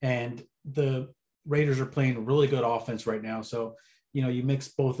games, and the Raiders are playing really good offense right now. So, you mix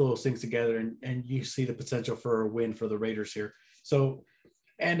both of those things together and you see the potential for a win for the Raiders here. So,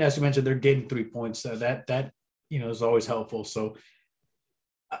 and as you mentioned, they're getting 3 points. That is always helpful. So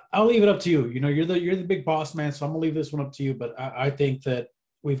I'll leave it up to you. You're the big boss man, so I'm gonna leave this one up to you. But I think that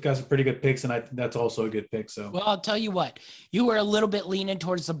we've got some pretty good picks, and I think that's also a good pick. So, well, I'll tell you what, you were a little bit leaning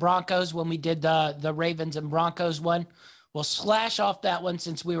towards the Broncos when we did the Ravens and Broncos one. We'll slash off that one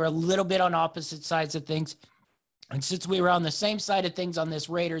since we were a little bit on opposite sides of things, and since we were on the same side of things on this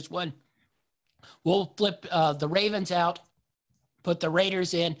Raiders one, we'll flip the Ravens out. Put the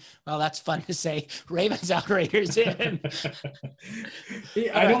Raiders in. Well, that's fun to say. Ravens out, Raiders in.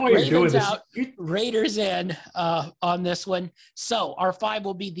 I know why you're doing this. Out, Raiders in on this one. So our 5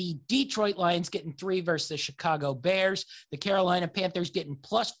 will be the Detroit Lions getting 3 versus the Chicago Bears. The Carolina Panthers getting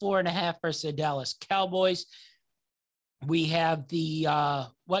 +4.5 versus the Dallas Cowboys. We have the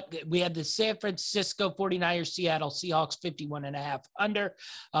San Francisco 49ers, Seattle Seahawks 51.5 under.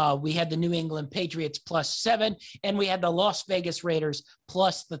 We had the New England Patriots +7, and we had the Las Vegas Raiders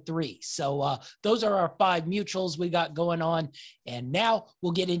 +3. So those are our 5 mutuals we got going on. And now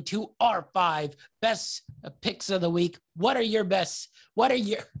we'll get into our 5 best picks of the week.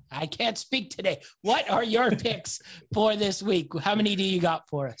 I can't speak today. What are your picks for this week? How many do you got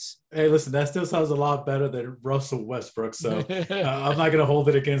for us? Hey, listen, that still sounds a lot better than Russell Westbrook. So I'm not going to hold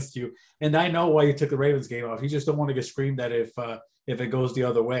it against you. And I know why you took the Ravens game off. You just don't want to get screamed at if it goes the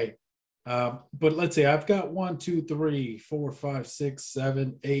other way. But let's see. I've got 1, 2, 3, 4, 5, 6,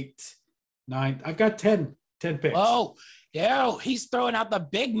 7, 8, 9. I've got 10 picks. Oh, yeah, he's throwing out the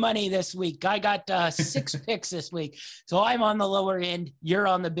big money this week. I got 6 picks this week. So I'm on the lower end. You're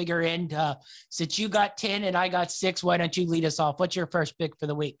on the bigger end. Since you got 10 and I got 6, why don't you lead us off? What's your first pick for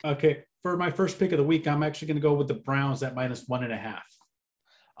the week? Okay. For my first pick of the week, I'm actually going to go with the Browns at -1.5.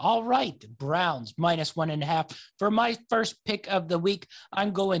 All right. Browns -1.5. For my first pick of the week,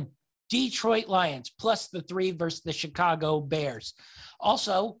 I'm going Detroit Lions +3 versus the Chicago Bears.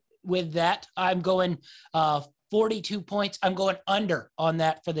 Also, with that, I'm going 42 points. I'm going under on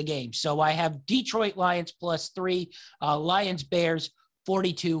that for the game. So I have Detroit Lions +3, Lions Bears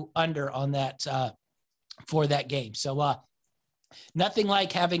 42 under on that for that game. So nothing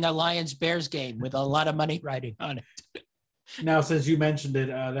like having a Lions Bears game with a lot of money riding on it. Now, since you mentioned it,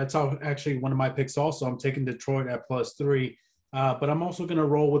 that's actually one of my picks also. I'm taking Detroit at +3, but I'm also going to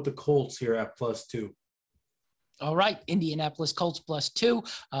roll with the Colts here at +2. All right, Indianapolis Colts +2.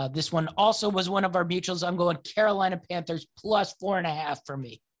 This one also was one of our mutuals. I'm going Carolina Panthers +4.5 for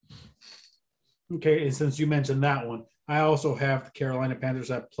me. Okay, and since you mentioned that one, I also have the Carolina Panthers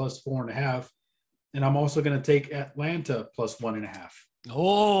at +4.5, and I'm also going to take Atlanta +1.5.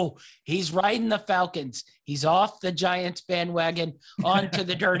 Oh, he's riding the Falcons. He's off the Giants bandwagon onto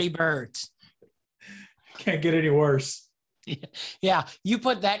the Dirty Birds. Can't get any worse. Yeah, you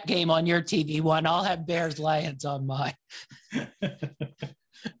put that game on your TV one. I'll have Bears Lions on mine.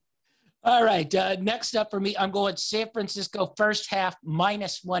 All right, next up for me, I'm going San Francisco first half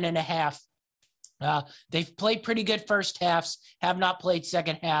 -1.5. They've played pretty good first halves, have not played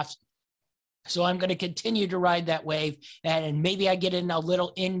second halves. So I'm going to continue to ride that wave, and maybe I get in a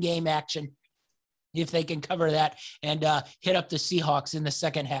little in-game action if they can cover that and hit up the Seahawks in the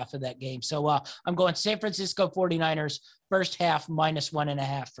second half of that game. So I'm going San Francisco 49ers first half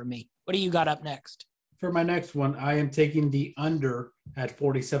 -1.5 for me. What do you got up next? For my next one, I am taking the under at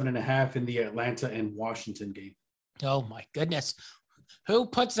 47.5 in the Atlanta and Washington game. Oh, my goodness. Who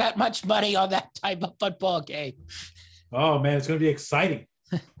puts that much money on that type of football game? Oh, man, it's going to be exciting.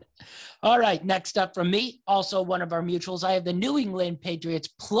 All right, next up from me, also one of our mutuals, I have the New England Patriots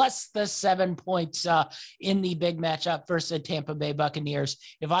 +7 points in the big matchup versus the Tampa Bay Buccaneers.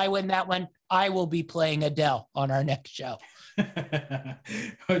 If I win that one, I will be playing Adele on our next show.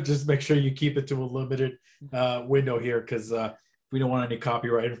 Just make sure you keep it to a limited window here because we don't want any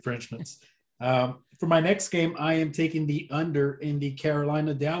copyright infringements. For my next game, I am taking the under in the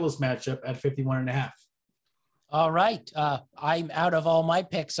Carolina-Dallas matchup at 51.5. All right. I'm out of all my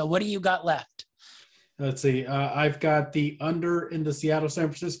picks. So what do you got left? Let's see. I've got the under in the Seattle-San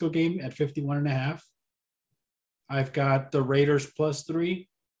Francisco game at 51.5. I've got the Raiders +3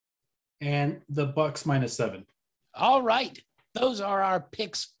 and the Bucks -7. All right. Those are our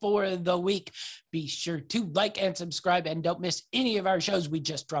picks for the week. Be sure to like and subscribe and don't miss any of our shows. We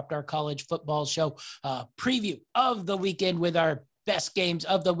just dropped our college football show preview of the weekend with our best games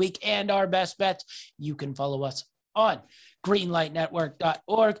of the week and our best bets. You can follow us on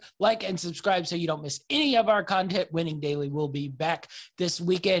greenlightnetwork.org. Like and subscribe so you don't miss any of our content. Winning Daily will be back this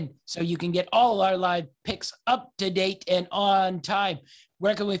weekend so you can get all our live picks up to date and on time.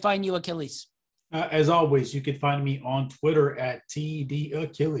 Where can we find you, Achilles? As always, you can find me on Twitter at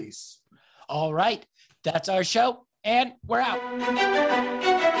TDAchilles. All right. That's our show, and we're out.